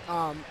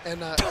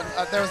 And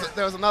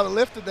there was another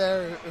lifter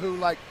there who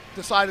like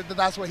decided that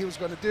that's what he was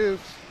going to do,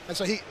 and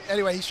so he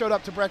showed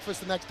up to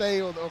breakfast the next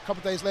day or a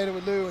couple days later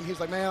with Lou, and he was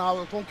like, "Man, I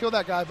won't kill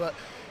that guy," but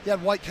he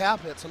had white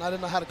carpets, and I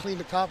didn't know how to clean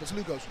the carpets.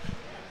 Lou goes,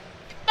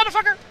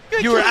 "Motherfucker,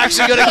 you were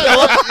actually going to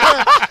kill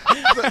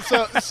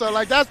him?" So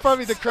like that's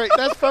probably the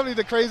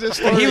craziest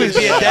story. He was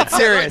being dead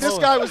serious. This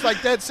guy was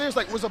like dead serious,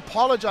 like was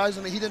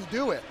apologizing that he didn't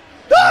do it.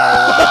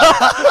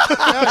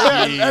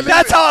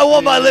 That's how I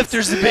want my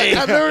lifters to be.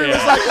 And Louis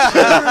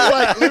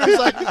was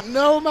like,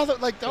 no, mother,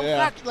 like, don't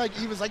fuck, like,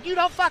 he was like, you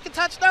don't fucking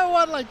touch no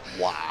one, like,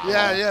 wow.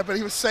 Yeah, but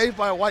he was saved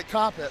by a white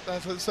carpet.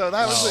 So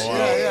that was it.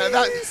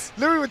 Wow.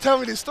 Louis would tell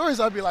me these stories,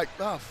 I'd be like,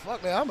 oh,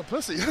 fuck, man, I'm a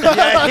pussy.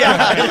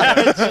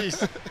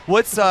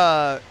 What's,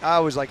 I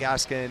always like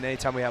asking,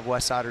 anytime we have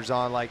Westsiders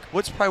on, like,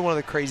 what's probably one of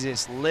the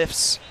craziest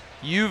lifts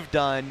you've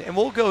done? And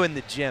we'll go in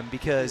the gym,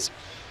 because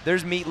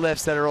there's meat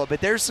lifts that are,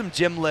 but there's some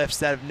gym lifts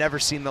that have never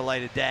seen the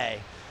light of day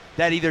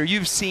that either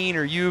you've seen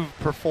or you've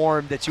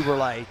performed that you were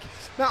like,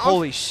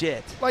 holy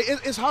shit. Like,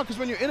 it's hard because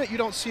when you're in it, you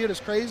don't see it as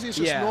crazy. It's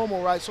just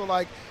normal, right? So,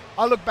 like,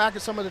 I look back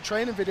at some of the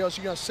training videos,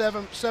 you know,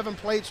 seven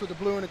plates with a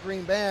blue and a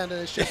green band,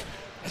 and it's just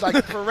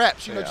like for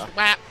reps, just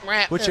whap,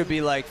 whap. Which would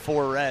be like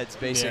 4 reds,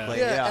 basically.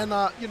 Yeah. And,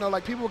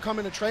 like people would come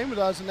in and train with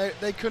us, and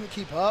they couldn't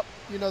keep up,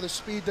 the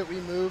speed that we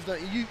moved.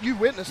 You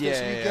witnessed this,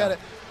 and you get it.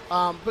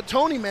 But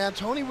Tony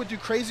would do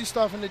crazy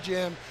stuff in the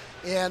gym.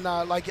 And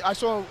like I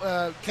saw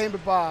Camber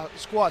Bar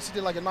squats, he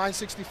did like a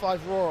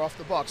 965 roar off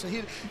the box, and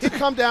he'd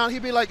come down,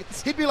 he'd be like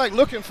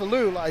looking for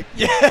Lou, like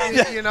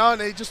and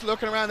they just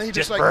looking around, and he'd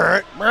just like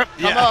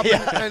come up,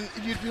 and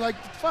you'd be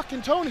like,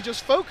 fucking Tony,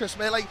 just focus,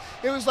 man. Like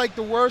it was like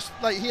the worst.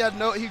 Like he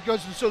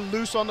goes so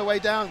loose on the way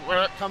down,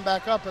 come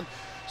back up, and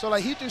so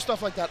like he'd do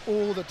stuff like that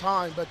all the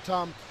time. But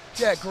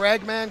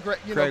Greg, man,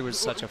 Greg was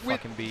such a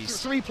fucking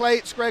beast. 3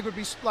 plates, Greg would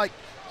be like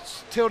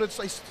tilted,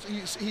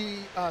 he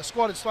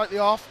squatted slightly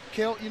off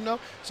kilt,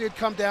 so he'd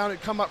come down,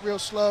 it'd come up real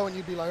slow, and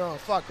you'd be like, oh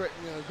fuck,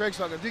 Greg's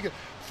not gonna do good.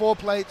 4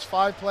 plates,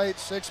 5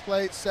 plates, 6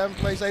 plates, 7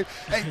 plates, 8.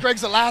 Hey,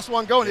 Greg's the last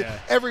one going.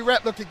 Every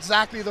rep looked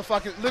exactly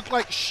looked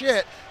like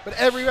shit, but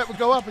every rep would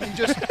go up, and you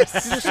just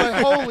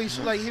like, holy,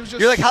 like he was just.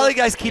 You're like, how do you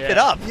guys keep it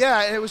up?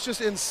 Yeah, and it was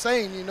just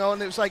insane,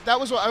 and it was like, that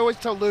was what I always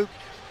tell Luke.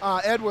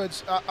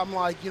 Edwards, I'm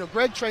like,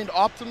 Greg trained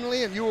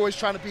optimally, and you were always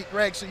trying to beat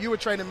Greg, so you were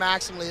training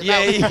maximally.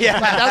 And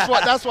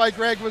that's why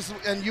Greg was,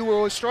 and you were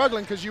always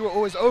struggling because you were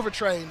always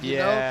overtrained.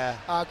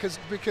 Because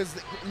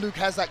Luke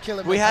has that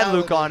killer. We had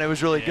Luke on; it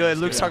was really good.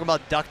 Luke's talking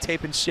about duct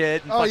tape and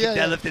shit, and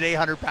deadlifted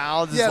 800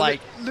 pounds. Yeah,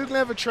 like Luke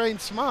never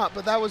trained smart,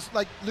 but that was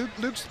like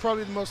Luke's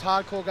probably the most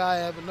hardcore guy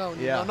I ever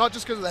known. Not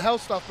just because of the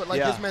health stuff, but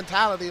like his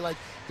mentality, like.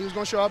 He was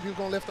going to show up. He was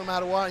going to lift no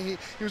matter what. And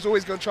he was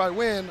always going to try to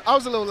win. I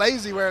was a little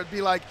lazy where it'd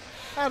be like,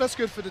 that's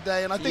good for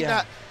today. And I think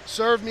that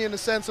served me in the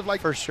sense of like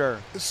for sure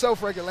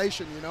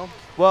self-regulation,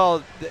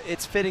 Well,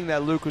 it's fitting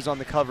that Luke was on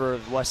the cover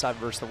of Westside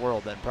vs. the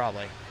World then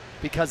probably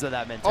because of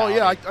that mentality. Oh,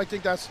 yeah. I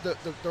think that's the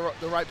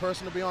right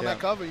person to be on that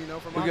cover,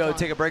 for my We'll go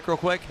take a break real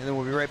quick, and then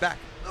we'll be right back.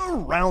 The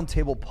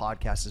Roundtable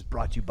podcast is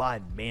brought to you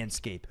by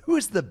Manscaped, who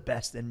is the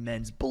best in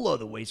men's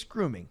below-the-waist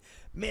grooming.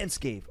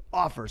 Manscaped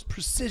offers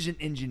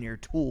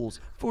precision-engineered tools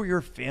for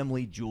your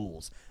family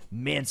jewels.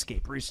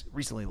 Manscaped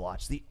recently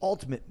launched the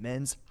Ultimate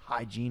Men's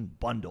Hygiene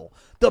Bundle,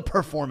 the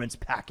Performance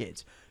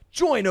Package.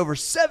 Join over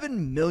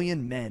 7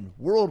 million men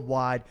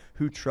worldwide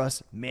who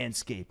trust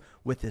Manscaped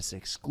with this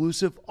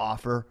exclusive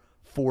offer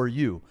for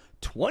you.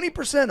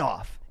 20%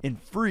 off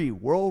and free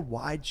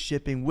worldwide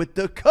shipping with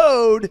the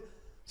code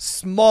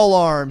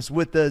SMALLARMS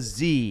with a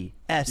Z.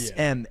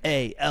 SMALLARMZ.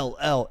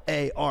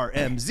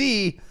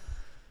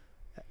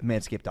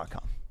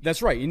 Manscaped.com.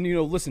 That's right.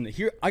 And, listen,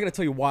 here, I got to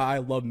tell you why I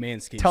love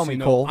Manscaped. Tell me,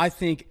 Cole. I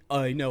think,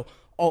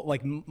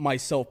 like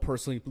myself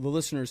personally, the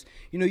listeners,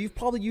 you've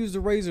probably used a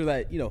razor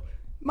that,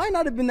 might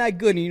not have been that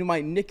good, and you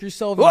might nick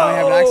yourself. You might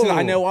have an accident.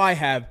 I know I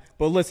have.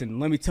 But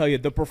listen, let me tell you,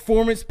 the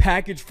Performance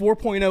Package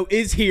 4.0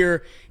 is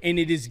here, and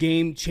it is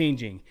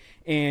game-changing.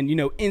 And,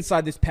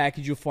 inside this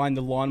package, you'll find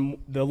the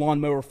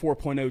Lawnmower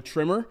 4.0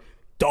 trimmer,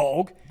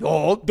 dog.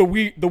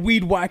 The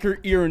Weed Whacker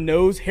ear and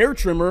nose hair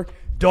trimmer,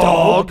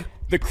 dog.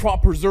 The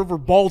Crop Preserver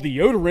ball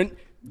deodorant,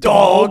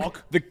 dog.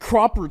 The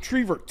Crop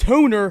Retriever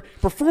toner,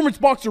 Performance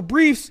Boxer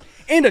briefs,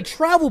 and a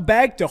travel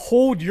bag to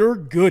hold your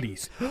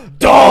goodies,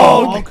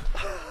 dog.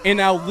 And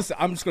now, listen,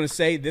 I'm just going to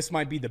say this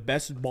might be the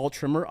best ball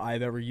trimmer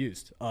I've ever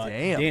used.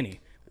 Damn. Danny,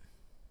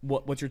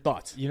 what's your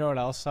thoughts? You know what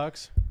else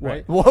sucks?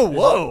 Right?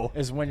 Whoa.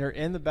 Is when you're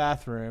in the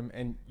bathroom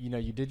and,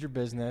 you did your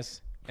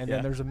business, and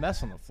then there's a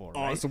mess on the floor,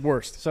 right? Oh, it's the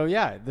worst. So,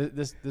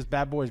 this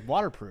bad boy is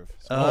waterproof.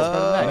 So it's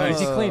better than that.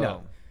 Easy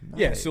cleanup.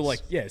 Nice. So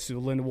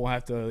Linda will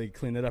have to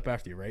clean it up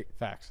after you, right?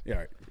 Facts. Yeah, all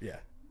right. Yeah.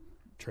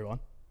 Trayvon?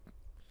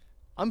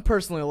 I'm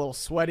personally a little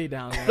sweaty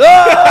down there.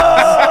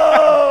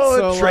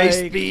 So Trace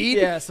Speed?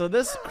 Yeah, so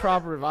this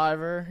Crop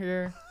Reviver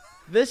here,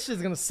 this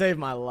is going to save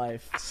my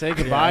life. Say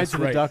goodbye to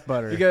the duck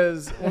butter.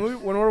 Because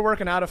when we're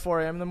working out at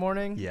 4 a.m. in the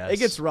morning, yes, it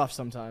gets rough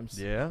sometimes.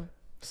 Yeah.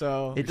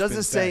 So it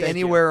doesn't say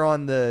anywhere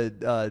on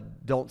the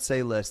don't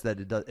say list that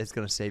it's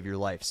going to save your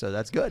life. So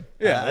that's good.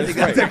 Yeah, I think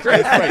that's a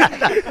great.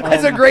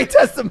 That's a great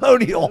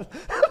testimonial.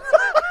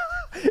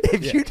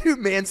 If you do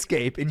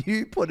Manscaped and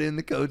you put in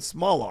the code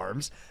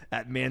SMALLARMS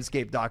at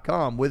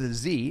manscaped.com with a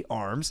Z,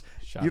 arms,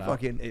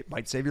 it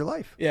might save your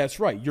life. Yeah, that's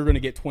right. You're going to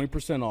get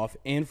 20% off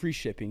and free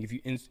shipping if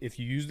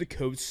you use the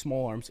code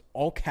SMALLARMS,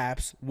 all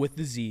caps with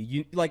the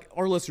Z. Like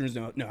our listeners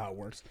know how it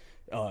works.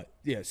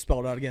 Spell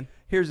it out again.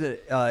 Here's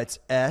it. It's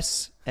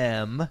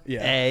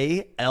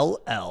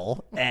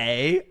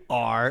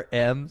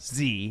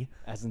SMALLARMZ.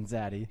 As in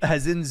Zaddy.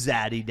 As in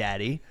Zaddy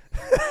Daddy.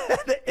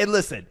 And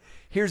listen,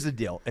 here's the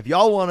deal. If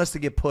y'all want us to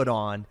get put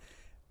on,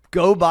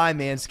 go buy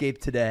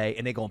Manscaped today,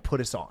 and they're going to put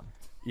us on.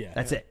 Yeah.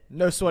 That's it.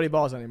 No sweaty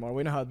balls anymore.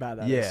 We know how bad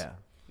that is. Yeah.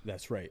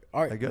 That's right.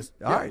 All right. Let's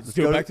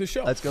go back to the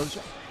show. Let's go to the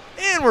show.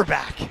 And we're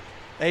back.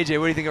 AJ,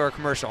 what do you think of our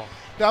commercial?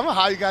 Yeah, I'm gonna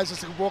hire you guys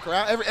just to walk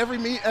around.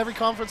 Every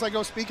conference I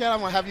go speak at, I'm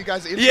gonna have you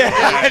guys. Yeah,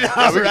 I know,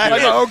 right?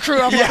 Like my own crew.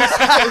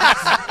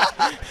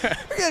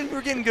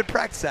 We're getting good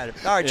practice at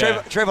it. All right,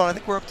 Trayvon, I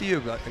think we're up to you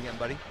again,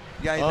 buddy.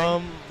 You got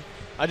anything?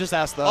 I just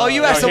asked the. Oh,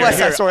 you asked the West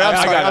Side story. I'm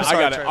sorry.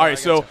 I got it. All right,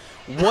 so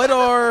what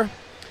are?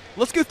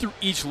 Let's go through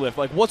each lift.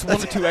 Like, what's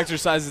one or two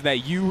exercises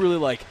that you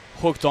really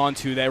hooked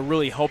onto that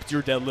really helped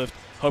your deadlift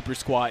help your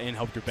squat and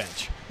help your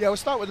bench? Yeah, we'll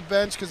start with the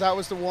bench because that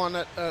was the one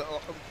that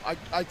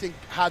I think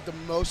had the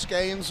most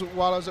gains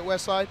while I was at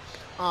Westside.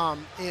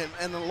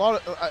 And a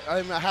lot of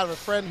I had a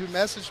friend who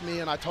messaged me,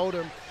 and I told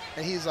him,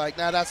 and he's like,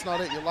 "Nah, that's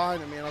not it. You're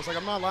lying to me." And I was like,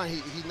 "I'm not lying."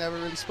 He never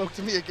really spoke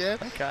to me again.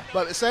 Okay.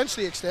 But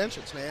essentially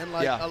extensions, man.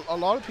 Like a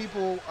lot of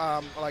people,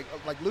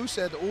 like Lou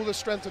said, all the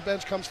strength of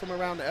bench comes from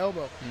around the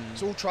elbow.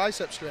 It's all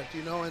tricep strength,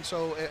 you know. And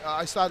so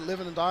I started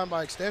living and dying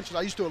by extensions.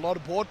 I used to do a lot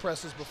of board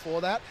presses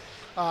before that.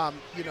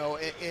 You know,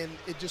 and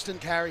it just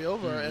didn't carry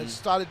over. And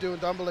started doing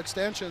dumbbell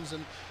extensions,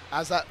 and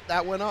as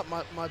that went up,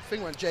 my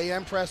thing went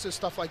JM presses,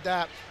 stuff like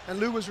that.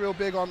 And Lou was real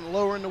big on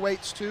lowering the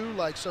weights too,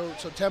 like so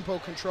tempo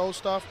control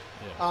stuff.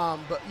 Yeah.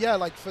 But yeah,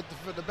 like for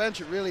the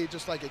bench, it really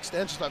just like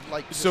extension stuff.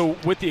 Like so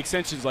with the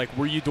extensions, like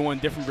were you doing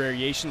different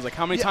variations? Like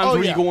how many times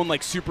were you going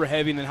like super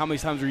heavy, and then how many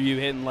times were you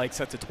hitting like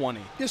sets of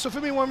 20? Yeah. So for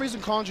me, one reason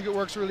conjugate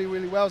works really,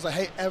 really well is I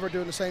hate ever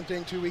doing the same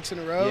thing 2 weeks in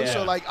a row. Yeah.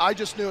 So like I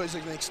just knew it was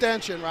an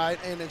extension, right?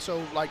 And then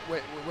so like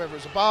whether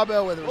it's a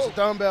barbell, whether it's a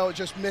dumbbell,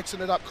 just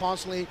mixing it up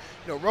constantly.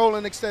 You know,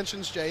 rolling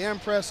extensions,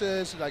 JM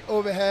presses, like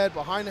overhead,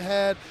 behind the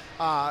head,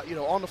 you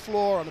know, on the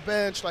floor, on the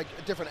bench, like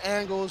at different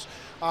angles.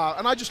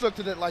 And I just looked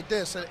at it like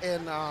this,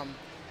 and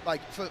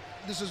like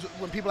this is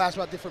when people ask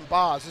about different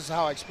bars. This is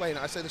how I explain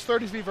it. I say there's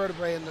 33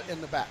 vertebrae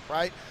in the back,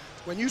 right?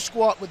 When you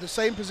squat with the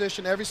same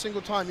position every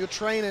single time, you're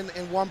training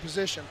in one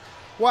position.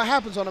 What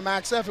happens on a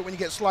max effort when you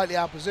get slightly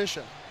out of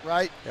position,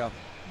 right? Yeah.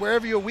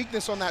 Wherever your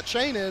weakness on that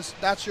chain is,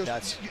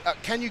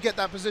 can you get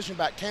that position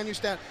back? Can you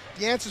stand?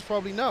 The answer is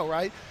probably no,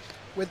 right?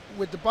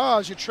 With the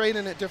bars, you're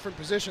training at different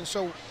positions.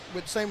 So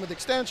same with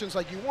extensions,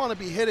 like you want to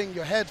be hitting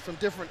your heads from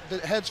different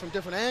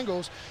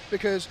angles,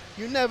 because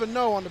you never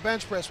know on the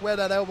bench press where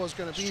that elbow is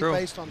going to be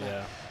based on that.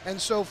 Yeah. And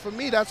so for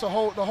me, that's the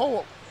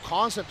whole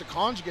concept of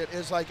conjugate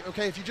is like,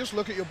 okay, if you just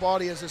look at your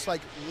body as this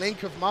like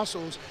link of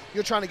muscles,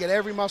 you're trying to get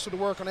every muscle to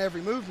work on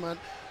every movement.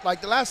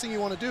 Like the last thing you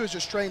want to do is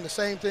just train the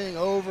same thing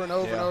over and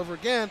over and over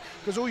again,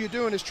 because all you're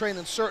doing is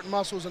training certain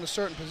muscles in a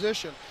certain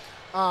position.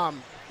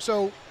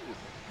 So,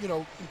 you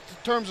know,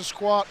 in terms of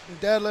squat and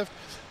deadlift,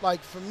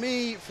 like for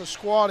me, for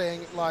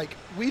squatting, like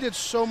we did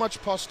so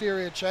much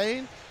posterior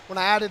chain. When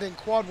I added in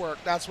quad work,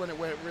 that's when it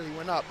really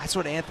went up. That's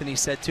what Anthony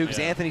said too, because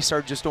Anthony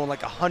started just doing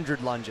like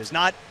 100 lunges.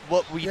 Not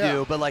what we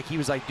do, but like he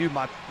was like, dude,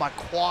 my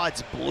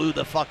quads blew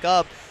the fuck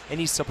up, and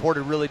he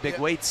supported really big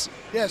weights.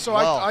 Yeah, so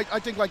I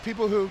think like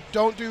people who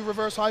don't do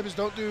reverse hypers,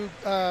 don't do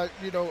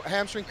you know,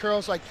 hamstring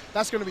curls, like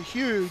that's going to be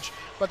huge.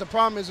 But the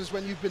problem is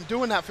when you've been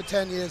doing that for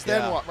 10 years,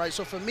 then what, right?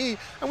 So for me,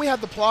 and we had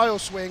the plyo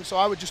swing, so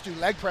I would just do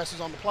leg presses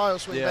on the plyo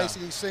swing,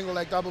 basically single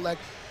leg, double leg.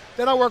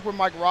 Then I worked with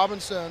Mike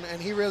Robinson,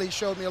 and he really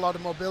showed me a lot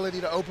of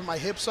mobility to open my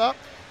hips up.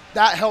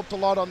 That helped a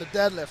lot on the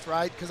deadlift,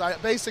 right? Because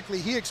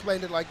he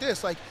explained it like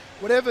this, like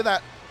whatever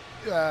that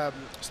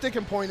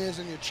sticking point is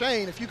in your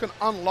chain, if you can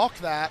unlock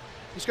that,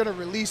 it's going to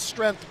release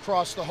strength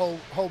across the whole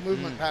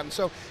movement pattern.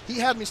 So he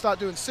had me start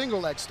doing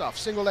single leg stuff,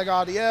 single leg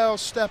RDL,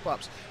 step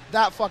ups.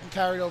 That fucking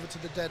carried over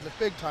to the deadlift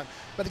big time.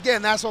 But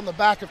again, that's on the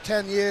back of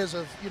 10 years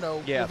of, you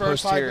know,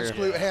 reverse hypers,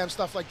 glute ham,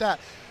 stuff like that.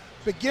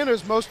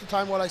 Beginners, most of the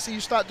time, what I see,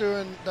 you start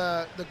doing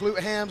the glute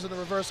hams and the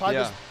reverse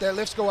hypers, their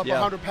lifts go up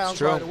 100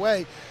 pounds right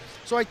away.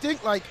 So I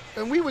think like,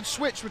 and we would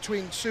switch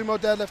between sumo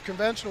deadlift,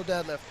 conventional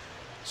deadlift.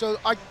 So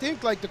I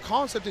think like the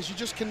concept is you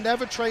just can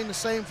never train the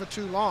same for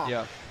too long.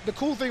 Yeah. The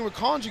cool thing with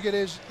conjugate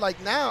is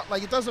like now,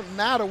 like it doesn't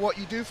matter what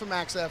you do for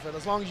max effort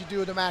as long as you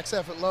do the max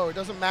effort low. It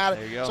doesn't matter.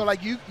 There you go. So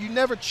like you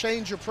never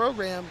change your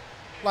program.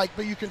 Like,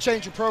 but you can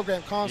change your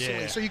program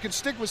constantly. So you can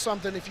stick with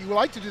something. If you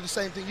like to do the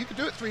same thing, you can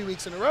do it 3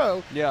 weeks in a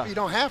row. But you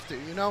don't have to,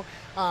 you know.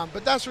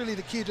 But that's really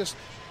the key. Just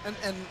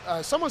and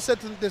someone said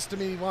this to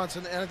me once,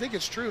 and I think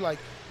it's true. Like,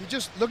 you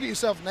just look at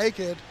yourself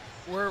naked,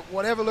 where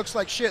whatever looks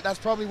like shit, that's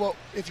probably what,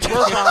 if you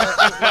work on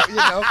it, you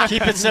know.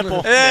 Keep it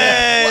simple.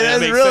 Hey,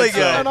 that's really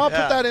good. And I'll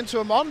put that into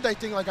a modern day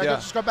thing. Like, I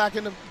just got back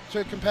into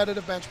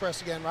competitive bench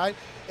press again, right?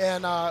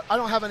 And I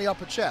don't have any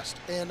upper chest.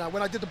 And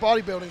when I did the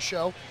bodybuilding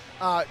show,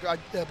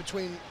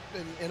 between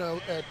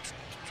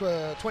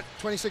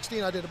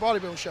 2016, I did a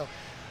bodybuilding show.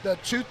 The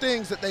two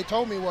things that they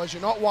told me was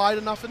you're not wide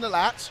enough in the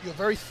lats, you're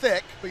very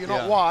thick, but you're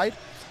not wide,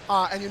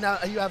 and you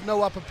have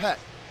no upper pec,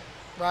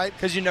 right?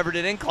 Because you never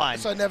did incline.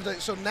 So I never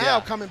did. So now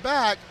coming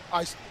back,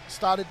 I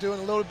started doing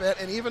a little bit,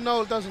 and even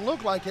though it doesn't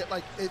look like it,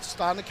 like it's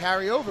starting to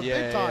carry over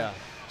big time. Yeah.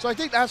 So I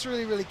think that's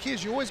really, really key.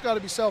 Is you always got to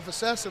be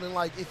self-assessing, and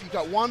like if you've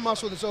got one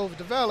muscle that's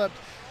overdeveloped,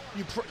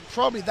 you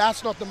probably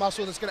that's not the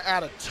muscle that's going to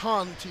add a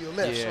ton to your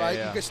lifts,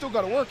 right? You still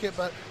got to work it,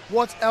 but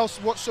what's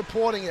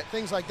supporting it,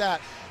 things like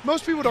that.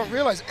 Most people don't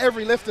realize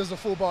every lift is a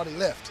full body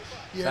lift.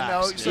 You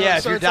know, so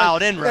if you're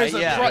dialed in right,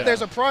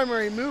 there's a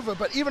primary mover,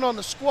 but even on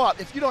the squat,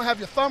 if you don't have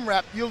your thumb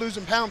wrapped, you're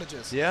losing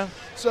poundages. Yeah.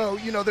 So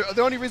you know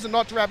the only reason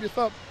not to wrap your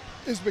thumb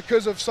is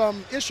because of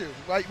some issue,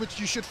 right, which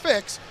you should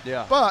fix.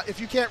 Yeah. But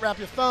if you can't wrap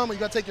your thumb or you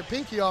got to take your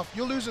pinky off,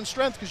 you're losing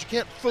strength because you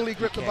can't fully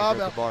grip the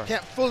barbell,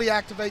 can't fully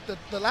activate the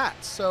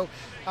lats. So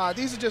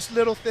these are just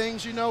little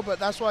things, you know, but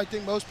that's why I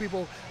think most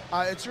people,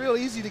 it's real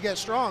easy to get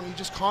strong. You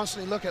just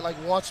constantly look at, like,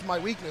 what's my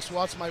weakness?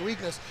 What's my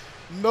weakness?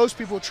 Most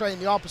people train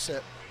the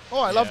opposite. oh,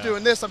 I love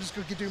doing this. I'm just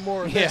going to do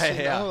more of this.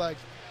 You know? Like,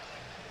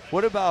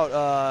 what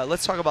about,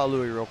 let's talk about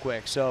Louis real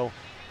quick. So,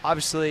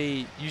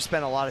 obviously, you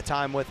spent a lot of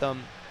time with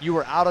him. You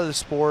were out of the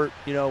sport,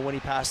 you know, when he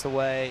passed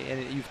away,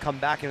 and you've come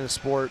back into the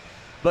sport.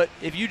 But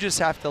if you just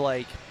have to,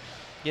 like,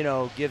 you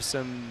know, give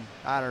some,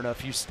 I don't know, a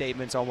few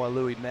statements on what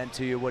Louis meant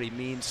to you, what he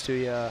means to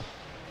you,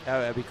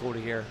 that'd be cool to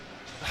hear.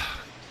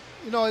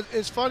 You know,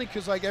 it's funny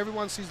because, like,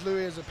 everyone sees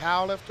Louis as a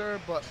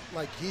powerlifter, but,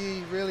 like,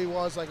 he really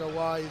was, like, a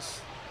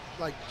wise,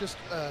 like, just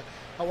a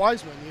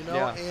wise man, you know?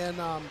 Yeah.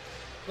 And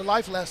the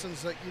life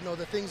lessons, that, you know,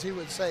 the things he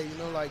would say, you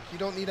know, like, you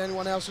don't need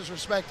anyone else's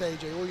respect,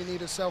 AJ. All you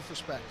need is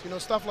self-respect, you know,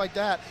 stuff like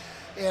that.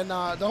 And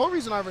the whole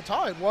reason I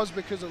retired was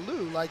because of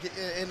Lou. Like,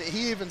 and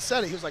he even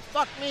said it. He was like,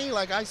 "Fuck me,"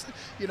 like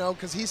you know,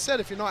 because he said,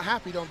 "If you're not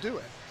happy, don't do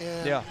it."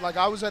 And like,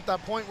 I was at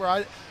that point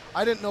where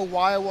I didn't know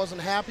why I wasn't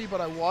happy, but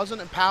I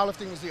wasn't. And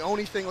powerlifting was the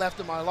only thing left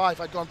in my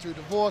life. I'd gone through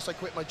divorce. I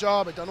quit my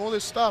job. I'd done all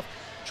this stuff,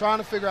 trying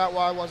to figure out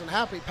why I wasn't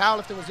happy.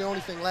 Powerlifting was the only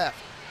thing left.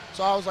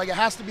 So I was like, it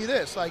has to be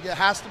this. Like, it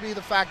has to be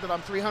the fact that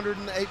I'm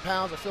 308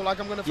 pounds. I feel like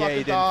I'm going to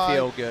fucking die. Yeah,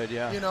 you didn't feel good,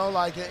 yeah. You know,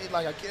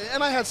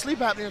 and I had sleep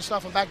apnea and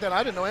stuff. And back then,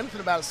 I didn't know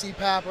anything about a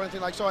CPAP or anything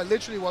like. So I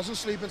literally wasn't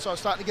sleeping. So I was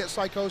starting to get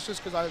psychosis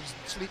because I was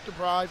sleep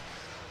deprived.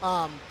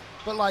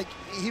 But like,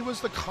 he was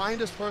the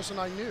kindest person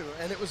I knew.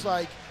 And it was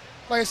like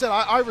I said,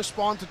 I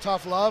respond to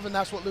tough love, and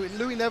that's what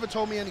Louis never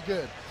told me any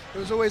good. It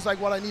was always like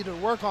what I needed to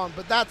work on,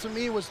 but that to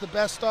me was the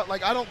best stuff.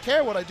 Like, I don't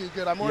care what I do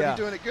good, I'm already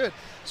doing it good.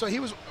 So he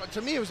was,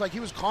 to me, it was like he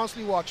was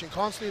constantly watching,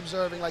 constantly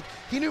observing. Like,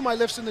 he knew my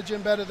lifts in the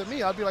gym better than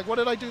me. I'd be like, what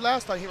did I do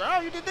last time? He'd be like,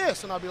 oh, you did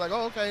this. And I'd be like,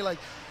 oh, okay. Like,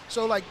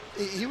 so like,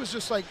 he was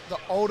just like the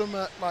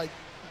ultimate,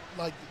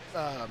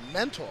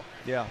 mentor.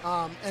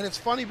 Yeah. And it's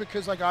funny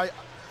because like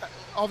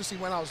obviously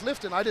when I was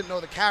lifting, I didn't know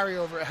the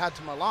carryover it had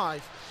to my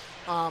life.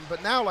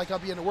 But now, like, I'll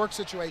be in a work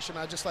situation,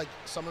 I just, like,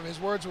 some of his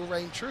words will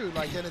reign true.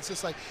 Like, and it's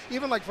just, like,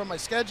 even, like, from my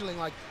scheduling,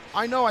 like,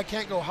 I know I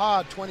can't go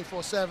hard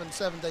 24/7,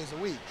 7 days a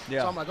week.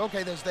 Yeah. So I'm like,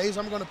 okay, there's days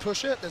I'm going to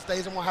push it. There's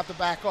days I'm going to have to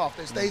back off.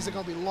 There's days that are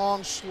going to be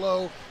long,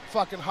 slow,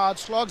 fucking hard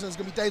slugs. And there's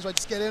going to be days where I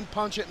just get in,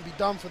 punch it, and be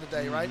done for the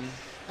day, right?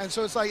 And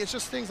so it's, like, it's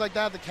just things like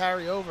that that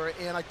carry over.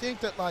 And I think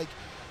that, like,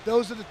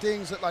 those are the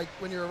things that, like,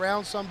 when you're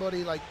around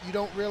somebody, like, you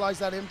don't realize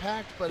that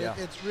impact, but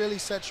it really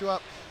sets you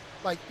up.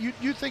 Like,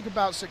 you think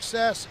about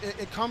success,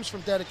 it comes from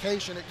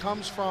dedication. It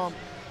comes from,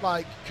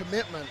 like,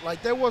 commitment.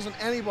 Like, there wasn't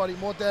anybody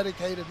more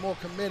dedicated, more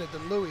committed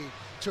than Louis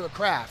to a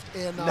craft.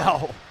 And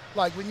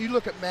like, when you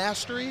look at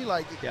mastery,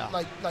 like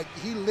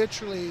he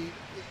literally,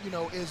 you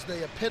know, is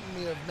the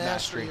epitome of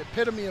mastery,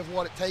 epitome of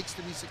what it takes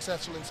to be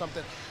successful in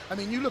something. I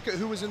mean, you look at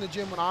who was in the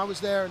gym when I was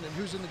there and then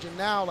who's in the gym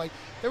now. Like,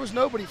 there was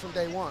nobody from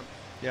day one.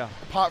 Yeah.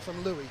 Apart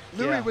from Louis.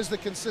 Louis was the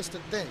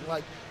consistent thing.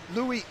 Like,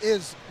 Louis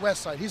is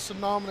Westside. He's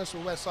synonymous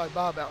with Westside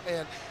Barbell.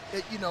 And,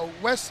 you know,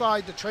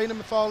 Westside, the training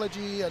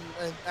mythology and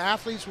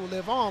athletes will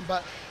live on,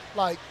 but,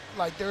 like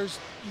there's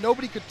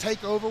nobody could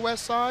take over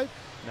Westside.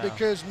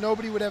 Because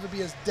nobody would ever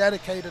be as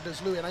dedicated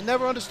as Louis. And I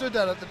never understood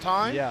that at the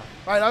time. Yeah.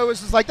 Right? I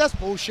always was like, that's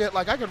bullshit.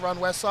 Like, I could run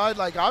Westside.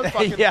 Like, I would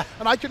fucking,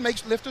 and I could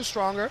make lifters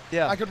stronger.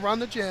 Yeah. I could run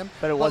the gym.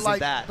 But it wasn't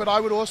that. But I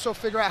would also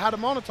figure out how to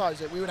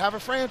monetize it. We would have a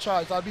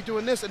franchise. I'd be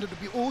doing this. And it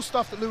would be all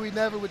stuff that Louis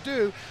never would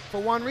do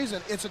for one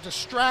reason. It's a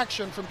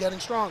distraction from getting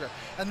stronger.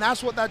 And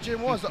that's what that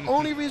gym was. The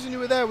only reason you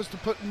were there was to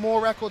put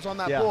more records on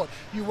that board.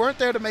 You weren't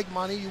there to make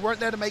money. You weren't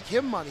there to make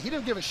him money. He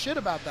didn't give a shit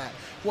about that.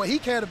 What he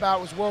cared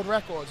about was world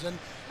records.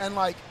 And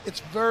like,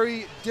 it's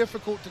very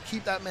difficult to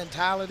keep that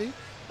mentality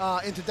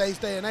in today's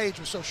day and age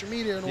with social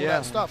media and all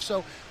that stuff.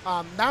 So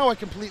now I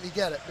completely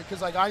get it because,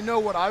 like, I know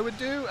what I would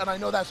do, and I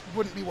know that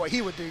wouldn't be what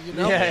he would do, you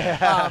know?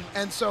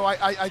 And so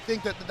I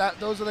think that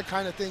those are the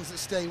kind of things that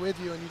stay with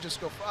you, and you just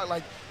go,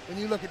 like, when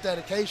you look at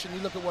dedication, you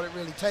look at what it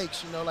really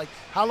takes, you know? Like,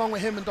 how long were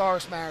him and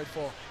Doris married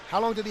for? How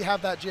long did he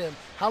have that gym?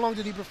 How long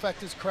did he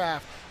perfect his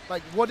craft?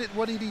 Like, what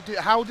did he do?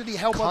 How did he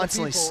help other people?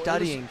 Constantly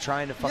studying,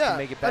 trying to fucking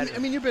make it better. I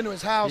mean, you've been to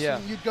his house,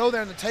 and you'd go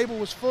there, and the table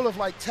was full of,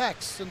 like,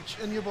 texts,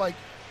 and you'd be like,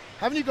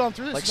 haven't you gone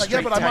through this? Like, he's like,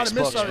 yeah, but I might have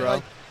missed something. Bro.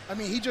 Like, I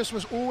mean, he just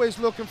was always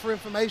looking for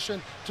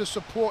information to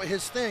support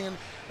his thing.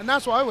 And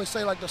that's why I always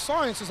say, like, the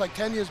science is, like,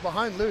 10 years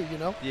behind Lou, you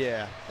know?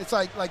 Yeah. It's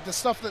like the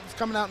stuff that's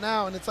coming out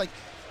now, and it's like,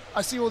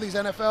 I see all these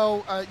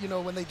NFL, you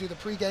know, when they do the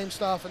pregame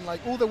stuff and,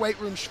 like, all the weight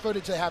room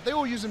footage they have, they're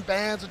all using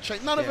bands and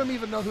chains. None of them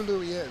even know who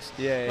Louis is.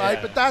 Right?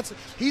 But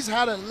he's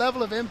had a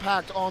level of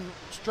impact on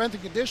strength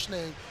and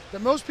conditioning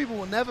that most people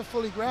will never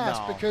fully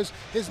grasp because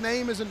his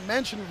name isn't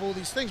mentioned with all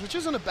these things, which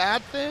isn't a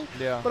bad thing.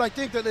 But I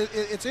think that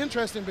it's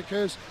interesting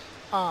because,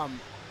 and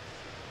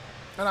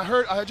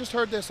I just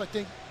heard this, I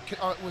think,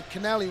 with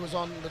Kennelly was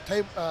on the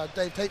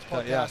Dave Tate's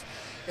podcast.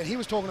 And he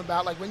was talking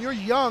about, like, when you're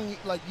young,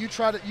 like,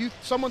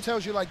 someone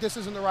tells you, like, this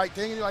isn't the right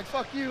thing, and you're like,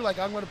 fuck you, like,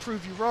 I'm going to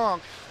prove you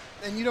wrong.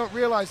 And you don't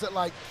realize that,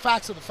 like,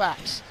 facts are the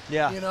facts.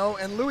 You know?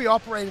 And Louis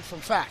operated from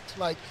fact.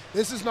 Like,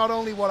 this is not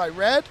only what I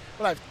read,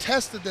 but I've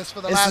tested this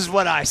for the last... This is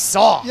what I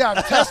saw. Yeah,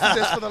 I've tested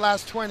this for the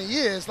last 20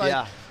 years.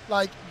 Like,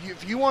 Like,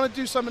 if you want to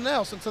do something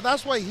else. And so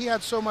that's why he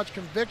had so much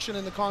conviction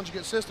in the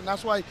conjugate system.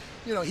 That's why,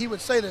 he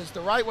would say there's the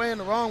right way and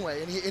the wrong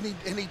way. And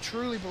he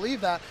truly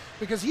believed that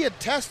because he had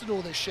tested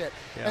all this shit.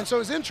 Yeah. And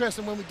so it's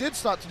interesting when we did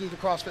start to do the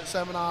CrossFit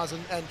seminars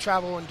and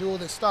travel and do all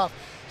this stuff,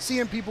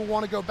 seeing people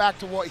want to go back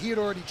to what he had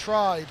already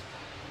tried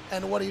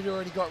and what he'd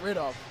already got rid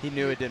of. He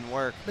knew it didn't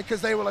work.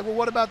 Because they were like, well,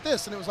 what about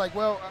this? And it was like,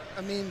 well,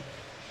 I mean,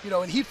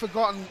 and he'd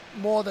forgotten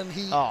more than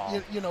he,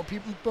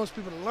 most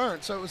people had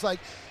learned. So it was like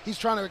he's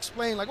trying to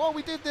explain, like, oh,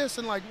 we did this,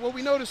 and like what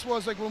we noticed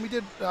was like when we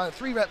did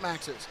 3-rep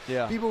maxes,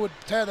 people would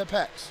tear their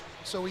pecs.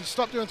 So we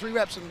stopped doing 3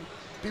 reps, and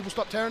people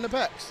stopped tearing their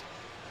pecs.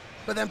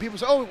 But then people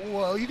say, oh,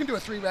 well, you can do a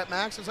 3-rep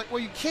max. It's like,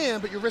 well, you can,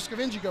 but your risk of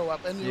injury go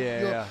up, and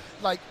you're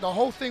like the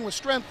whole thing with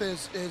strength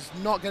is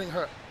not getting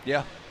hurt.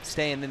 Yeah,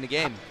 staying in the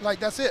game. Like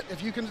that's it.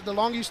 If you can, the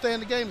longer you stay in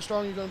the game, the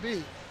stronger you're going to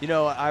be.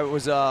 I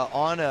was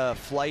on a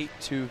flight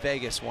to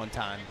Vegas one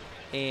time,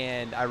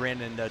 and I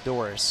ran into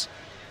Doris,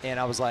 and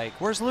I was like,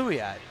 where's Louie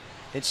at?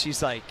 And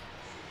she's like,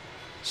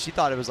 she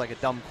thought it was like a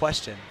dumb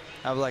question.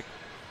 I was like,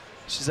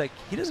 she's like,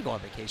 he doesn't go on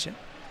vacation.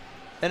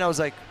 And I was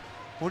like,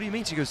 what do you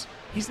mean? She goes,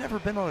 he's never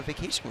been on a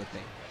vacation with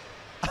me.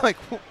 I'm like,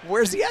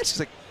 where's he at? She's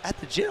like, at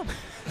the gym.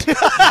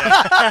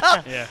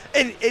 Yeah.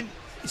 And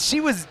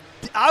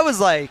I was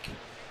like,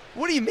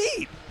 what do you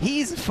mean?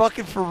 He's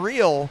fucking for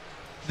real,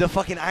 the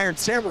fucking Iron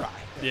Samurai.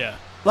 Yeah.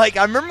 Like,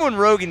 I remember when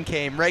Rogan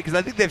came, right? Because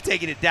I think they've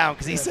taken it down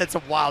because he said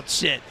some wild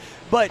shit.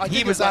 But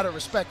he was out of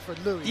respect for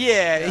Louis.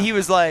 Yeah, he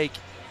was like,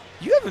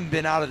 you haven't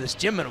been out of this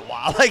gym in a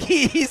while. Like,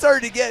 he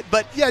started to get,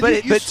 but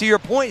to your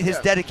point, his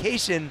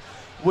dedication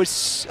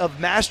of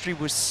mastery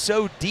was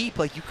so deep,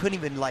 like you couldn't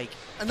even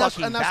that's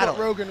battle. what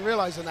Rogan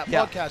realized in that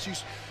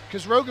podcast.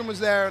 Because Rogan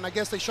was there, and I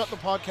guess they shot the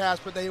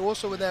podcast, but they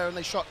also were there and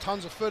they shot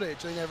tons of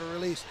footage they never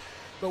released.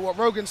 But what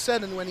Rogan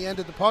said, and when he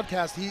ended the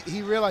podcast,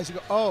 he realized, he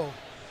go, oh,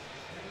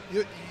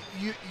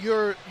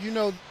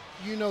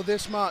 you know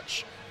this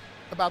much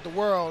about the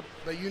world,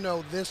 but you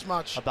know this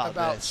much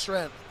about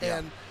strength. Yeah.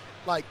 And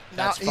like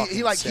now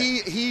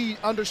he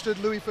understood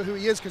Louis for who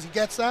he is because he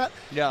gets that.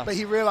 Yeah. But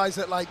he realized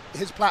that like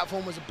his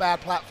platform was a bad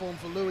platform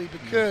for Louis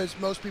because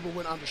most people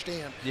wouldn't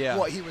understand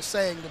what he was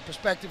saying, the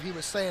perspective he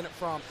was saying it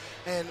from.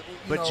 And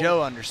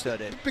Joe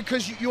understood it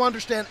because you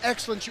understand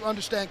excellence, you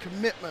understand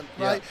commitment,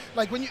 right?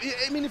 Like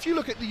if you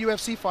look at the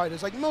UFC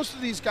fighters, like most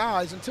of these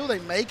guys, until they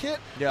make it,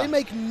 they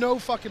make no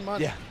fucking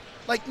money. Yeah.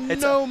 Like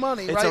no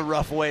money, right? It's a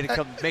rough way to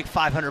come make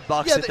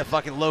 $500 at the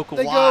fucking local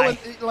they Y.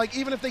 Go and, like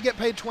even if they get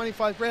paid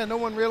 $25,000, no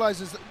one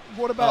realizes that.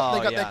 What about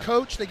they got their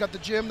coach, they got the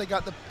gym, they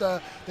got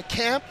the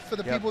camp for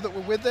the people that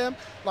were with them,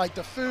 like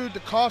the food, the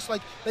cost,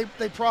 like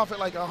they profit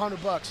like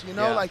 $100, you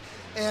know, like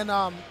and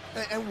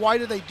why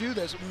do they do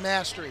this?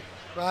 Mastery,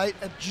 right?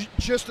 And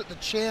just at the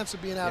chance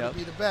of being able to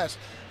be the best.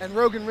 And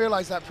Rogan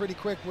realized that pretty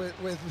quick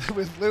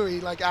with Louis.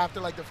 Like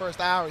after like the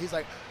first hour, he's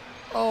like,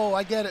 oh,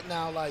 I get it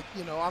now. Like,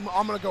 I'm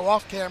going to go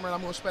off camera and I'm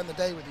going to spend the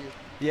day with you.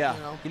 Yeah.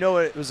 You know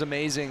what? It was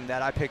amazing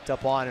that I picked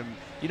up on him.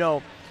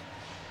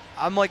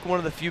 I'm like one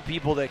of the few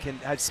people that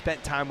had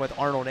spent time with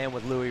Arnold and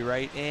with Louis,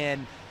 right?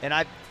 And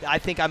I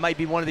think I might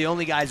be one of the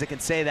only guys that can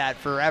say that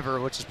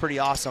forever, which is pretty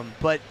awesome.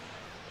 But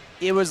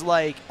it was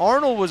like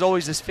Arnold was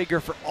always this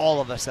figure for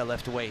all of us that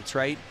lift weights,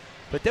 right?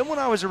 But then when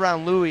I was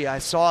around Louis, I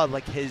saw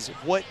like it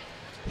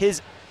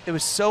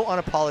was so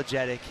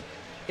unapologetic.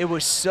 It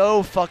was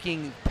so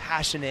fucking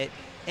passionate,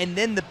 and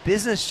then the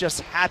business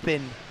just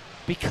happened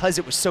because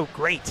it was so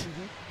great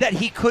that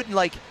he couldn't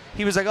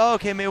he was like, oh,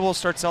 okay, maybe we'll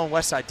start selling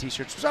Westside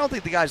t-shirts, which I don't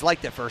think the guys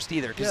liked at first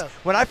either. Because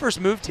when I first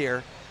moved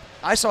here,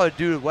 I saw a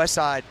dude with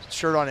Westside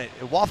shirt on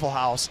at Waffle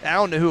House, and I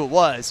don't know who it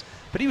was,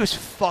 but he was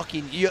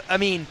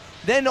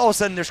then all of a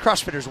sudden there's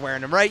CrossFitters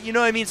wearing them, right? You know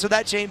what I mean? So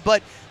that changed.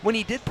 But when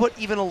he did put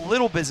even a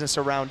little business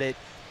around it,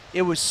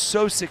 it was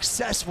so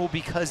successful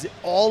because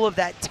all of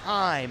that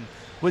time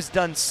was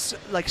done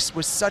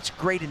with such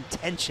great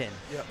intention.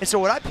 Yep. And so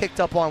what I picked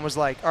up on was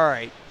like, all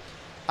right,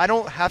 I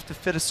don't have to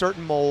fit a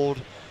certain mold.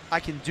 I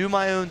can do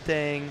my own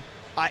thing.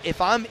 If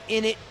I'm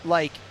in it,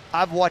 like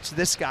I've watched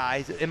this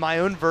guy in my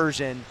own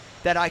version,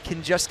 that I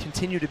can just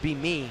continue to be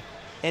me.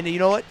 And you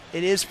know what?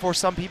 It is for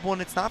some people and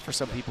it's not for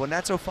some people, and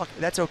that's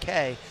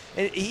okay.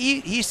 And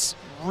he's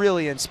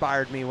really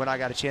inspired me when I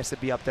got a chance to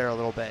be up there a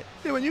little bit.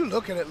 Yeah, when you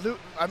look at it, Lou,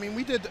 I mean,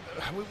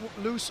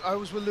 I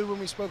was with Lou when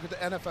we spoke at the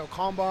NFL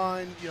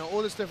Combine,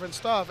 all this different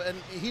stuff, and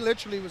he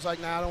literally was like,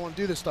 nah, I don't want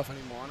to do this stuff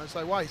anymore. And it's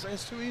like, why? He's like,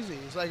 it's too easy.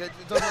 He's like, it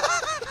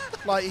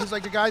doesn't, he's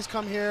like, the guys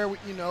come here, we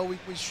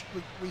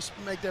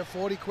make their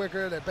 40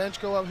 quicker, their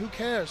bench go up, who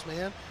cares,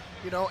 man?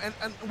 And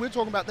we're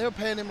talking about they were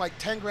paying him like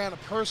 $10,000 a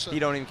person. You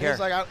don't even care. It was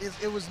like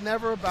it was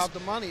never about the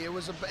money. It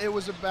was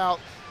about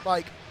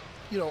like,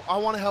 I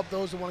want to help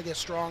those that want to get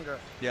stronger.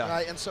 Yeah.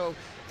 Right. And so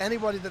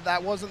anybody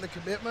that wasn't the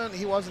commitment,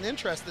 he wasn't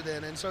interested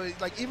in. And so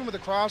like even with the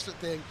CrossFit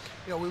thing,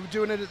 we were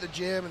doing it at the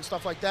gym and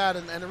stuff like that.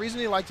 And the reason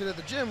he liked it at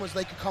the gym was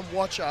they could come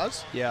watch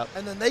us. Yeah.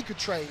 And then they could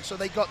train, so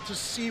they got to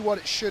see what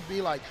it should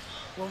be like.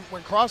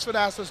 When CrossFit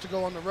asked us to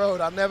go on the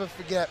road, I'll never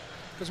forget.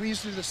 Because we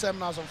used to do the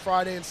seminars on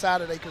Friday and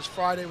Saturday because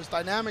Friday was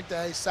dynamic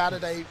day.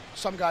 Saturday,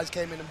 some guys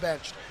came in and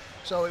benched.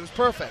 So it was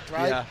perfect,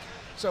 right? Yeah.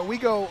 So we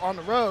go on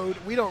the road.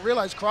 We don't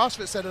realize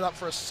CrossFit set it up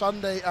for a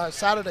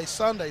Saturday,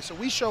 Sunday. So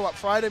we show up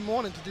Friday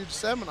morning to do the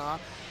seminar,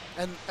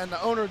 and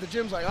the owner of the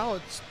gym's like, oh,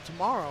 it's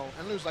tomorrow.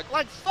 And Lou's like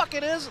fuck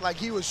it is. Like,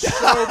 he was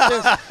so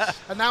pissed.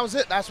 And that was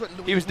it. That's what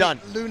he was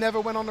done. Lou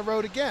never went on the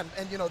road again.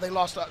 And, you know, they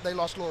lost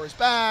Laura's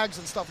bags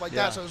and stuff like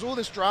that. So it was all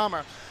this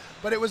drama.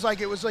 But it was like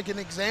an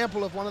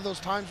example of one of those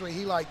times where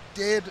he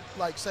did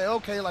say,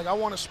 okay, I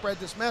want to spread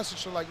this message,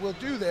 so we'll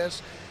do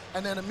this,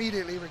 and then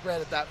immediately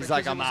regretted that. He's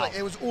like, I'm out.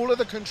 It was all of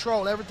the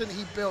control, everything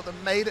he built that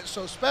made it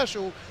so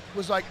special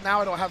was now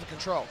I don't have the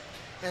control.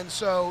 And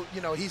so,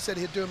 you know, he said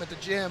he'd do them at the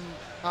gym,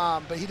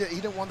 but he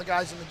didn't want the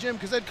guys in the gym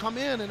because they'd come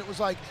in, and it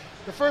was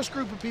the first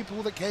group of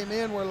people that came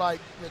in were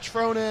Rich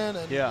Fronin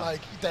and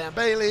Dan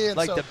Bailey. And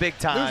so the big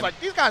time. He was like,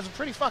 these guys are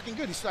pretty fucking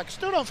good. He's like,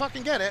 still don't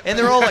fucking get it. And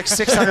they're all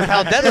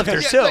 600-pound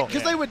deadlifters too.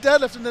 Because they would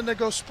deadlift and then they'd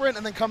go sprint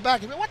and then come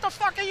back and be, what the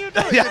fuck are you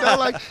doing? You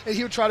know, and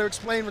he would try to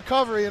explain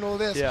recovery and all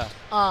this. Yeah.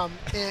 I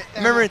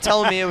remember him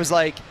telling me it was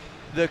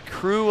the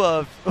crew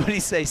of, what did he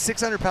say,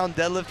 600-pound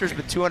deadlifters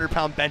but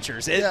 200-pound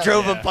benchers. It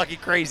drove him fucking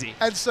crazy.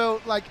 And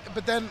so,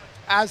 but then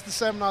as the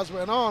seminars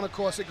went on, of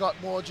course, it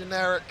got more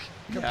generic,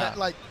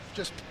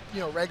 just, you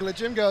know, regular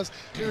gym goes.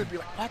 They would be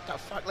like, what the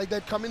fuck?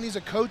 They'd come in, these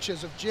are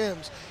coaches of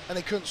gyms, and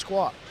they couldn't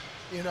squat.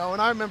 You know,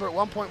 and I remember at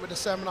one point with the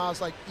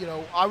seminars, you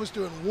know, I was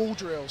doing wall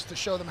drills to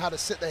show them how to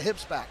sit their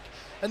hips back.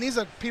 And these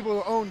are people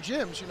who own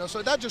gyms, you know,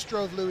 so that just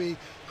drove Louis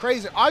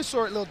crazy. I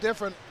saw it a little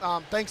different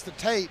thanks to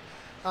Tate.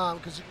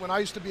 Because when I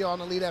used to be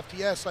on Elite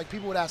FTS,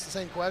 people would ask the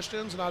same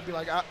questions, and I'd be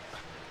like,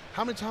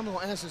 how many times will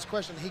I answer this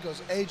question? And he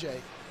goes, AJ,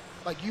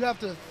 you have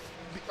to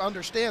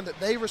understand that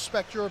they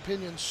respect your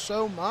opinion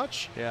so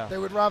much, they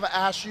would rather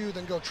ask you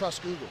than go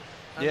trust Google.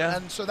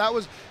 And so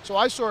so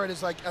I saw it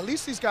as at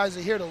least these guys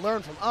are here to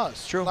learn from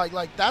us. True.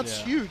 That's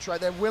huge, right?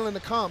 They're willing to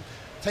come,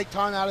 take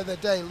time out of their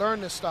day,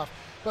 learn this stuff.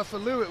 But for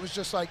Lou, it was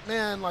just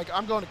man,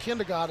 I'm going to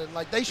kindergarten.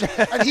 They should.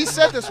 And he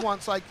said this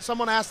once.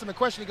 Someone asked him a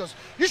question. He goes,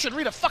 "You should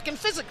read a fucking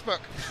physics book."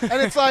 And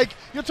it's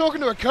you're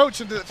talking to a coach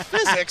and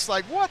physics.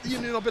 What? You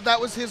know. But that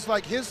was his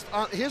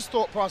his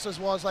thought process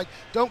was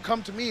don't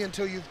come to me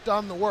until you've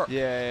done the work.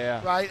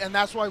 Yeah. Right. And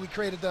that's why we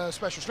created the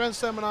special strength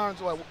seminar. And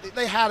so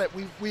they had it.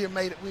 We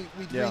made it. We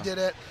redid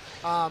it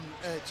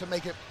to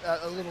make it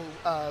a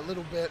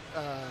little bit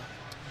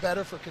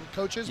better for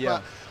coaches.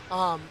 But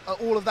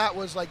all of that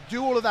was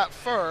do all of that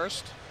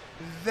first,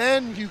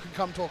 then you can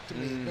come talk to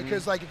me.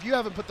 Because if you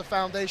haven't put the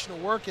foundational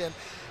work in,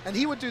 and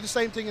he would do the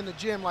same thing in the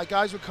gym.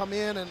 Guys would come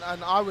in and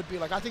I would be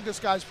I think this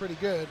guy's pretty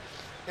good.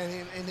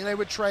 And they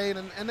would train,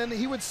 and then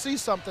he would see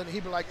something, and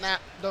he'd be like, nah,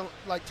 don't,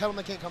 tell them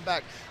they can't come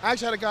back. I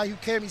actually had a guy who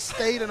came, he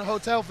stayed in a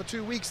hotel for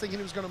 2 weeks thinking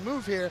he was going to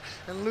move here,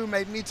 and Lou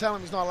made me tell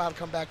him he's not allowed to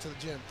come back to the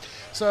gym.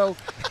 So,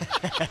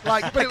 but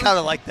I kind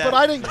of like that. But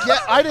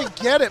I didn't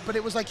get it, but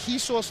it was he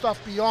saw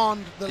stuff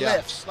beyond the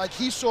lifts.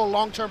 He saw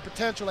long-term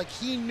potential.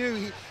 He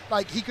knew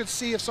he could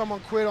see if someone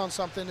quit on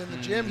something in the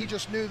gym. He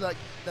just knew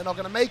they're not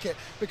going to make it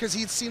because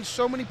he'd seen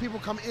so many people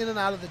come in and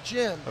out of the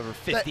gym over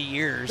 50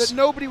 years that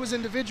nobody was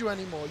individual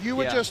anymore. You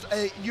were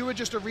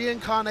just a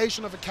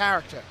reincarnation of a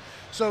character.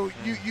 So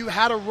you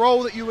had a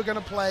role that you were going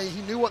to play.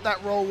 He knew what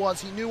that role was.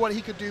 He knew what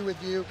he could do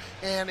with you.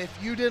 And if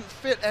you didn't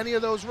fit any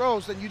of those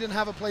roles, then you didn't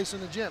have a place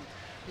in the gym.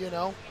 You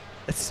know,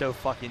 it's so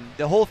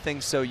the whole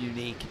thing's so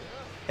unique.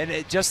 And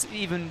it just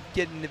even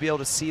getting to be able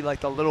to see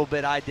the little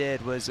bit I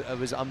did was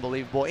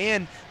unbelievable.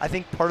 And I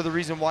think part of the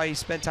reason why he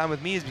spent time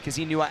with me is because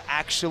he knew I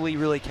actually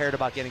really cared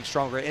about getting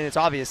stronger. And it's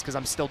obvious because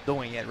I'm still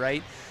doing it,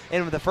 right?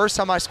 And the first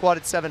time I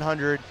squatted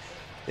 700,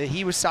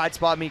 he was side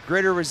spotting me.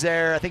 Gritter was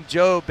there. I think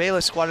Joe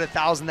Bayless squatted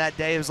 1,000 that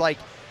day. It was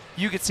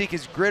you could see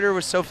because Gritter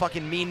was so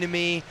fucking mean to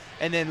me.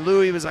 And then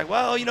Louis was like,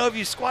 well, you know, if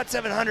you squat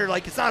 700,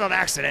 it's not an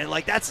accident.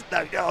 That's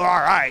all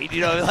right.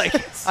 You know,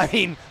 I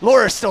mean,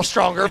 Laura's still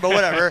stronger, but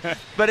whatever.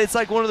 But it's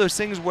one of those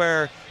things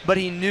where, but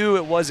he knew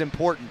it was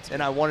important,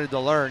 and I wanted to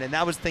learn. And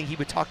that was the thing, he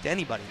would talk to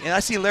anybody. And I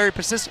see Larry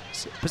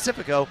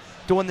Pacifico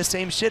doing the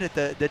same shit at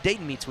the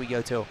Dayton meets we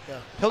go to. Yeah.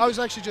 I was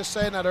actually just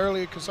saying that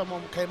earlier because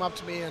someone came up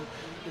to me and,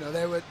 you know,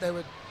 they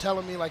were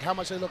telling me how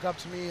much they look up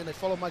to me and they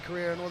follow my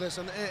career and all this.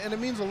 And it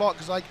means a lot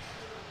because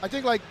I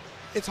think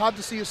it's hard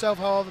to see yourself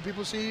how other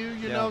people see you,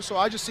 you know? So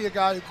I just see a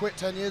guy who quit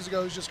 10 years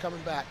ago who's just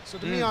coming back. So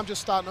to me, I'm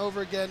just starting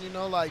over again, you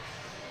know,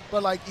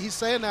 but he's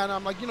saying that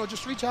and I'm you know,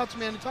 just reach out to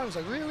me anytime. He's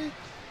like, really?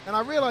 And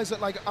I realized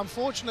that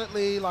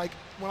unfortunately,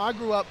 when I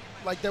grew up,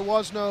 there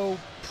was no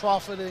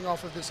profiting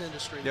off of this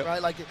industry,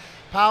 right?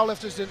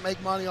 Powerlifters didn't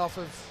make money off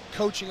of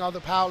coaching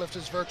other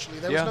powerlifters virtually.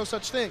 There was no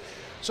such thing.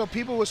 So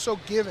people were so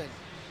giving.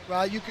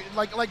 Right, you could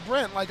like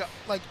Brent,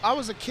 I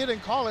was a kid in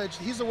college.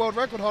 He's the world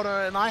record holder,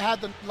 and I had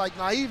the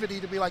naivety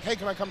to be like, "Hey,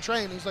 can I come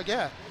train?" And he's like,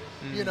 "Yeah,"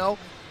 you know.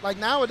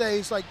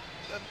 Nowadays,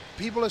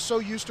 people are so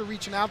used to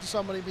reaching out to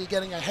somebody and be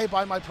getting a, hey,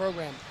 buy my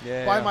program,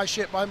 Yeah, buy yeah. my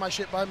shit, buy my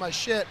shit, buy my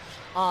shit.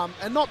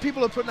 And not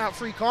people are putting out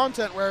free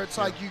content where it's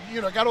like,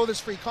 you know, got all this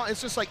free content.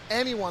 It's just like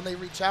anyone they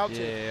reach out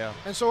to. Yeah.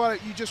 And so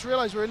you just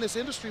realize we're in this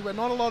industry where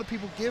not a lot of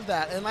people give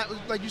that. And that was,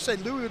 like you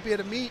said, Louis would be at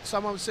a meet,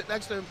 someone would sit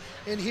next to him,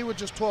 and he would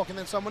just talk, and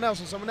then someone else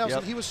and someone else. Yep.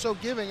 And he was so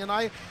giving. And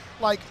I,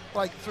 like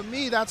for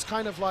me, that's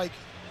kind of like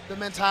the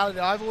mentality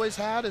that I've always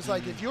had is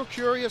like, if you're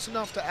curious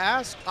enough to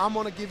ask, I'm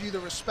going to give you the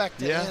respect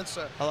to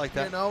answer. I like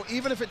that. You know,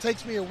 even if it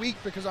takes me a week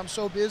because I'm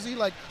so busy,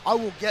 like I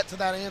will get to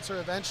that answer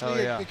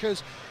eventually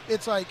because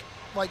it's like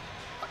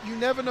you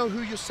never know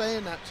who you're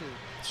saying that to.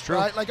 It's true.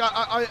 Right? Like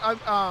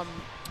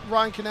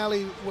Ryan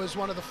Kennelly was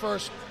one of the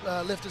first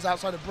lifters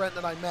outside of Brent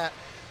that I met.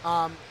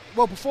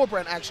 Well, before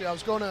Brent, actually, I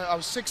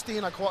was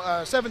 17. I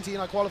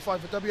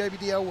qualified for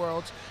WABDL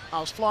Worlds.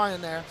 I was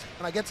flying there,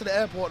 and I get to the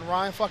airport, and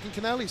Ryan fucking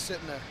Kennelly's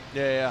sitting there.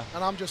 Yeah.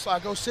 And I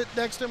go sit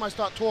next to him. I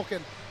start talking.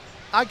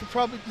 I could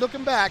probably,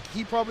 looking back,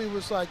 he probably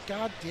was like,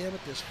 God damn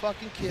it, this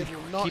fucking kid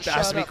will not Keep shut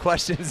asking me up.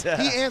 questions. He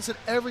answered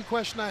every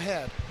question I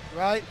had,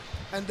 right?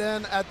 And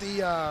then at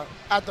the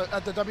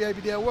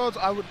WABDL Worlds,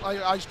 I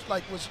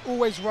was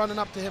always running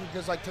up to him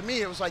because like to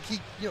me it was like he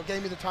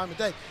gave me the time of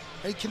day,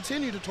 and he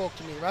continued to talk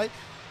to me, right?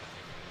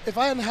 If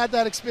I hadn't had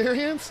that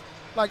experience,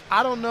 like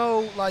I don't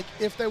know like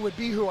if there would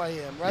be who I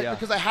am, right? Yeah.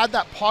 Because I had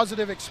that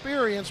positive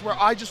experience where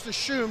I just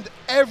assumed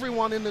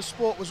everyone in this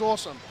sport was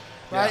awesome,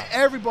 right?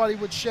 Yeah. Everybody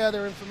would share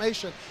their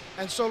information,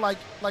 and so like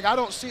I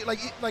don't see like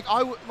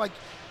I would like.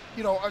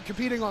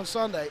 Competing on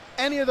Sunday,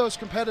 any of those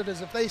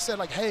competitors, if they said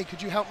like, hey,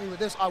 could you help me with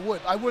this, I would.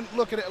 I wouldn't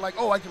look at it like,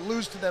 oh, I could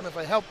lose to them if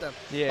I help them.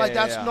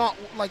 That's not,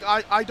 like,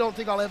 I don't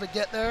think I'll ever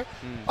get there.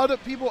 Other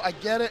people, I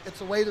get it. It's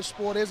the way the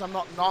sport is. I'm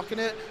not knocking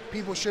it.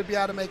 People should be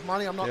able to make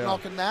money. I'm not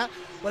knocking that.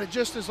 But it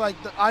just is like,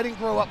 I didn't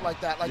grow up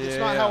like that. Like, it's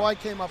not how I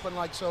came up. And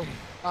like, so,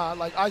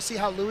 like, I see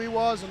how Louis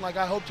was, and like,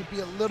 I hope to be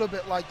a little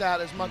bit like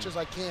that as much as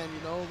I can,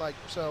 like,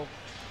 so.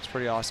 It's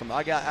pretty awesome.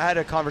 I had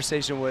a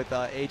conversation with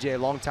AJ a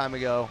long time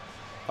ago.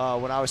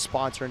 When I was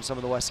sponsoring some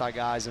of the Westside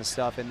guys and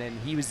stuff, and then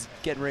he was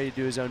getting ready to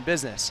do his own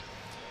business.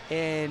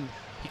 And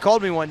he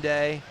called me one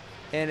day,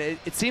 and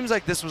it seems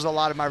like this was a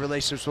lot of my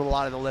relationships with a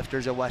lot of the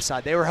lifters at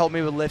Westside. They were helping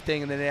me with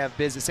lifting, and then they have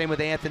business. Same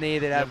with Anthony.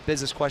 They'd have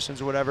business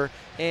questions or whatever.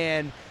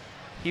 And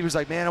he was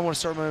like, man, I want to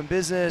start my own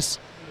business,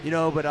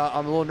 but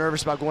I'm a little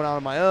nervous about going out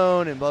on my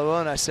own and blah, blah,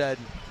 blah. And I said,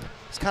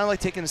 it's kind of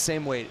like taking the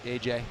same weight,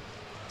 AJ.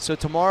 So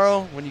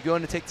tomorrow when you go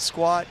in to take the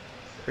squat,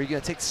 are you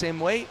going to take the same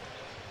weight,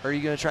 or are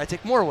you going to try to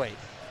take more weight?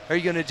 Are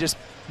you going to just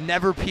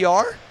never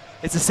PR?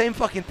 It's the same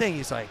fucking thing.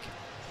 He's like,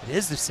 it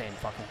is the same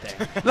fucking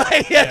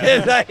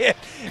thing.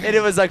 And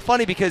it was like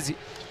funny because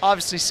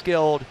obviously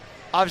skilled,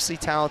 obviously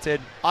talented,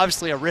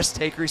 obviously a risk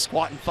taker. He's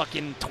squatting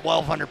fucking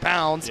 1,200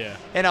 pounds. Yeah.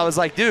 And I was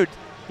like, dude,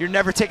 you're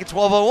never taking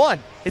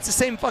 1201. It's the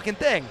same fucking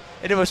thing.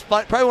 And it was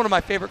probably one of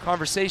my favorite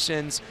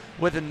conversations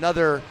with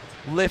another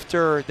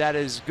lifter that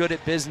is good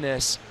at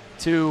business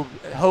to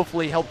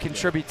hopefully help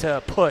contribute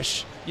to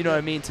push, what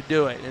I mean, to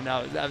do it. And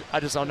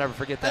I'll never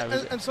forget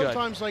that. And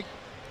sometimes, like,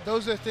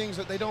 those are things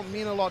that they don't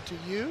mean a lot to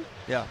you.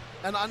 Yeah.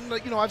 And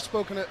I've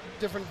spoken at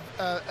different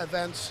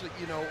events,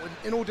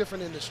 in all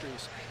different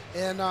industries.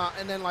 And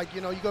then, like,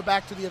 you go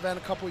back to the event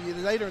a couple of years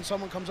later, and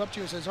someone comes up to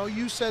you and says, "Oh,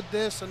 you said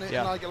this," and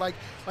like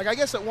I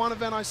guess at one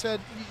event I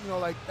said,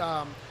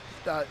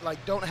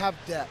 don't have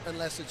debt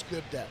unless it's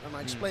good debt, and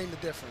I explained the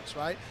difference,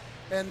 right?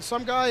 And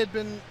some guy had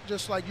been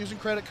just like using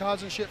credit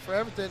cards and shit for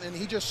everything, and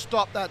he just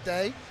stopped that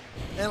day.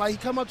 And like he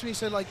come up to me and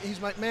said, like,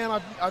 he's like, man,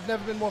 I've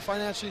never been more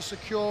financially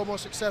secure, more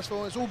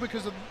successful. It's all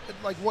because of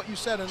like what you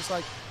said. And it's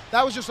like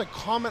that was just a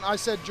comment I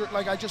said.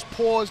 Like I just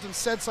paused and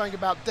said something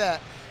about debt,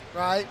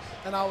 right?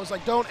 And I was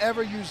like, don't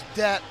ever use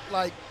debt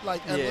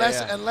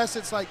unless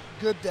it's like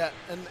good debt.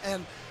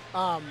 And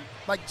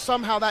like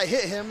somehow that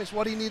hit him. It's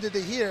what he needed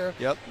to hear.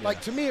 Yep.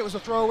 Like to me, it was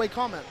a throwaway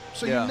comment.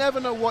 So you never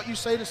know what you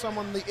say to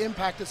someone, the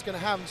impact it's going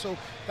to have. And so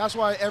that's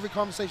why every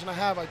conversation I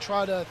have, I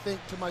try to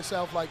think to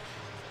myself, like,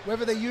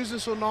 whether they use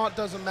this or not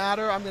doesn't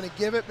matter. I'm going to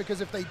give it,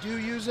 because if they do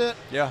use it,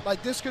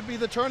 like this could be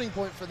the turning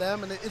point for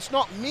them. And it's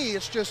not me.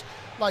 It's just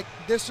like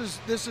this is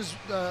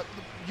the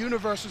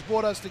universe has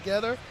brought us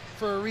together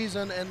for a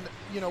reason. And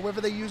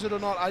whether they use it or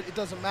not, it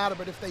doesn't matter.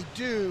 But if they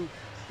do,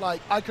 like,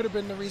 I could have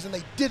been the reason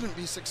they didn't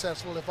be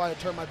successful if I had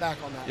turned my back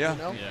on that. Yeah.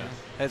 Yeah.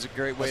 That's a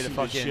great way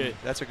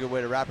that's a good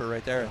way to wrap it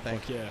right there, I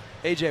think. Yeah.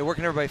 AJ, where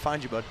can everybody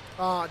find you, bud?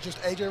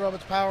 Just AJ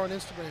Roberts Power on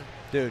Instagram.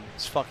 Dude,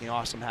 it's fucking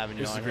awesome having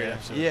you This is on a great here.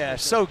 episode. Yeah,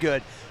 so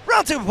good.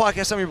 Roundtable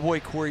Podcast. I'm your boy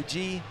Cory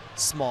G.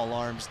 Small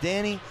Arms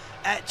Danny.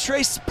 At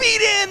Trey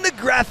Speed In, the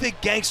graphic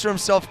gangster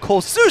himself,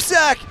 Cole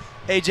Susak.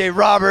 AJ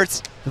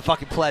Roberts, the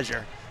fucking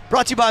pleasure.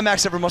 Brought to you by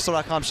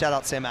MaxEffortMuscle.com. Shout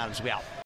out Sam Adams. We out.